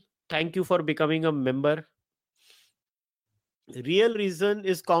Dabral, thank you for becoming a member. Real reason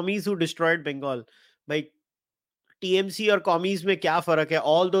is commies who destroyed Bengal. भाई टीएमसी और कॉमीज में क्या फर्क है?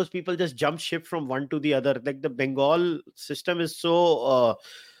 All those people just jump ship from one to the other. Like the Bengal system is so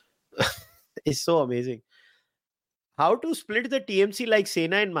is so amazing. How to split the TMC like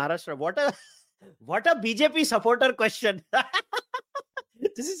Sena in Maharashtra? What a BJP supporter question.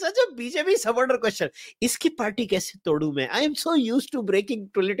 This is such a BJP supporter question. इसकी party कैसे तोड़ू मैं? I am so used to breaking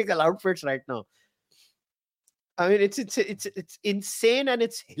political outfits right now. I mean, it's insane and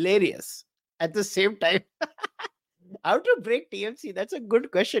it's hilarious at the same time. How to break TMC? That's a good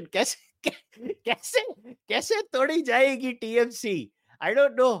question. कैसे तोड़ी जाएगी TMC? I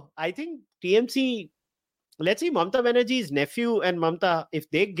don't know. I think TMC, let's see Mamata Banerjee's nephew and Mamata, if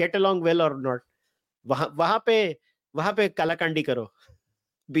they get along well or not. वहां पे कालाकांडी करो,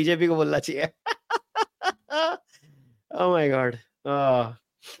 BJP को बोलना चाहिए। Oh my God.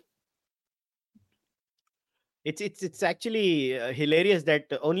 It's actually hilarious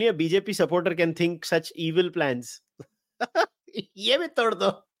that only a BJP supporter can think such evil plans. ये भी तोड़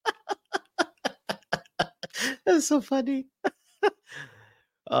दो। That's so funny.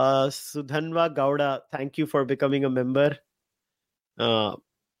 Sudhanva Gowda, thank you for becoming a member. All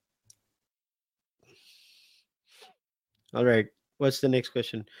right. What's the next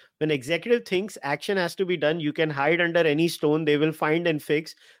question? When executive thinks action has to be done, you can hide under any stone. They will find and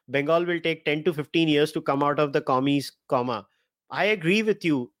fix. Bengal will take 10 to 15 years to come out of the commies, comma. I agree with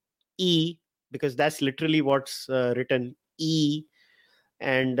you, E, because that's literally what's written, E.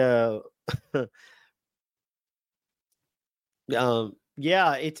 And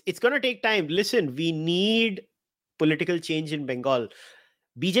yeah, it's going to take time. Listen, we need political change in Bengal.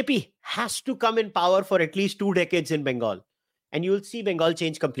 BJP has to come in power for at least 2 decades in Bengal, and you will see Bengal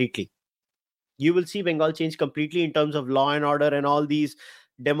change completely. You will see Bengal change completely in terms of law and order and all these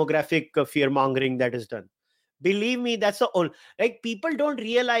demographic fear mongering that is done. Believe me, that's the all. Like, people don't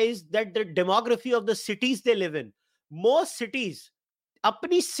realize that the demography of the cities they live in. Most cities,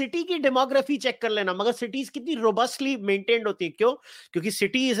 अपनी city की demography check कर लेना, मगर cities कितनी robustly maintained होती है। क्यों? क्योंकि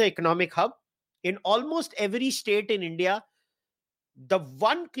city is economic hub in almost every state in India. The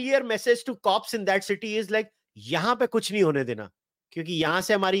one clear message to cops in that city is like, यहां पे कुछ नहीं होने देना, क्योंकि यहां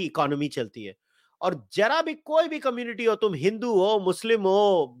से हमारी इकोनॉमी चलती है। और जरा भी कोई भी कम्युनिटी हो, तुम हिंदू हो, मुस्लिम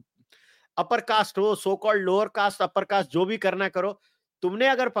हो, अपर कास्ट हो, so called lower caste, upper caste, जो भी करना करो, तुमने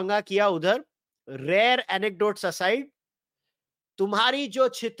अगर पंगा किया उधर, रेयर एनेक्डोट्स असाइड, तुम्हारी जो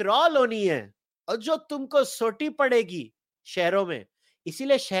छित्रौल होनी है और जो तुमको सोटी पड़ेगी शहरों में।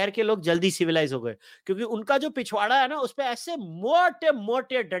 इसीलिए शहर के लोग जल्दी सिविलाइज हो गए, क्योंकि उनका जो पिछवाड़ा है ना, उस पे ऐसे मोटे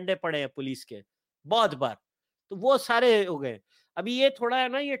मोटे डंडे पड़े हैं पुलिस के बहुत बार, तो वो सारे हो गए। अभी ये थोड़ा है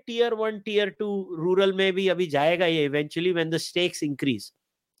ना, ये टियर 1 टियर 2 रूरल में भी अभी जाएगा ये eventually when the stakes increase.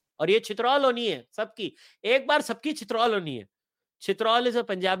 और ये छित्रौल होनी है सबकी, एक बार सबकी छित्रौल होनी है। छित्रौल is a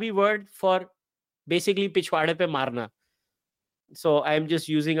Punjabi word for basically पिछवाड़े पे मारना, so I am just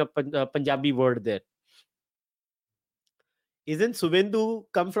using a Punjabi word there. Isn't Suvendu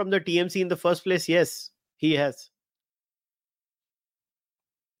come from the TMC in the first place? Yes, he has.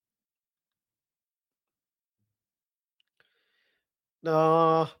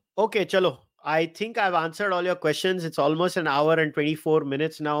 Okay, chalo. I think I've answered all your questions. It's almost an hour and 24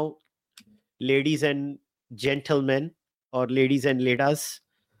 minutes now, ladies and gentlemen, or ladies and ladas.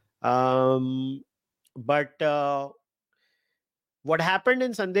 But what happened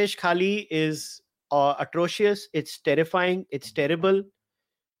in SandeshKhali is atrocious. It's terrifying. It's terrible.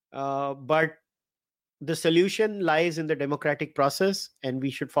 But the solution lies in the democratic process, and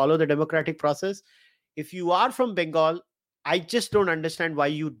we should follow the democratic process. If you are from Bengal, I just don't understand why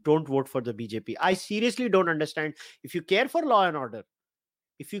you don't vote for the BJP. I seriously don't understand. If you care for law and order,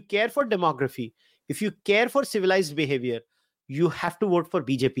 if you care for demography, if you care for civilized behavior, you have to vote for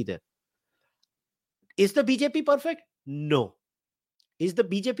BJP there. Is the BJP perfect? No. Is the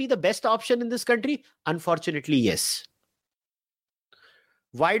BJP the best option in this country? Unfortunately, yes.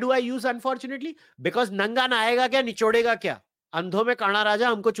 Why do I use unfortunately? Because नंगा ना आएगा क्या, निचोड़ेगा क्या? अंधों में काना राजा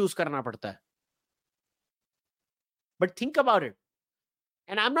हमको choose करना पड़ता है। But think about it.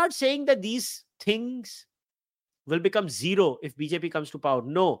 And I'm not saying that these things will become zero if BJP comes to power.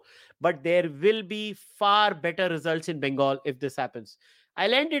 No, but there will be far better results in Bengal if this happens.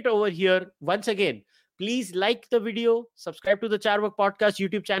 I'll end it over here. Once again, please like the video, subscribe to the Charvak Podcast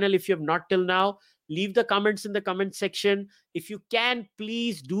YouTube channel if you have not till now. Leave the comments in the comment section. If you can,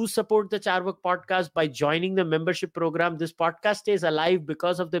 please do support the Charvak Podcast by joining the membership program. This podcast stays alive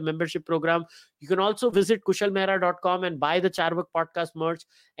because of the membership program. You can also visit kushalmehra.com and buy the Charvak Podcast merch.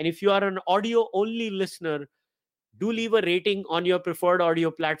 And if you are an audio-only listener, do leave a rating on your preferred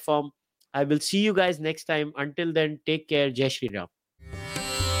audio platform. I will see you guys next time. Until then, take care. Jai Shri Ram.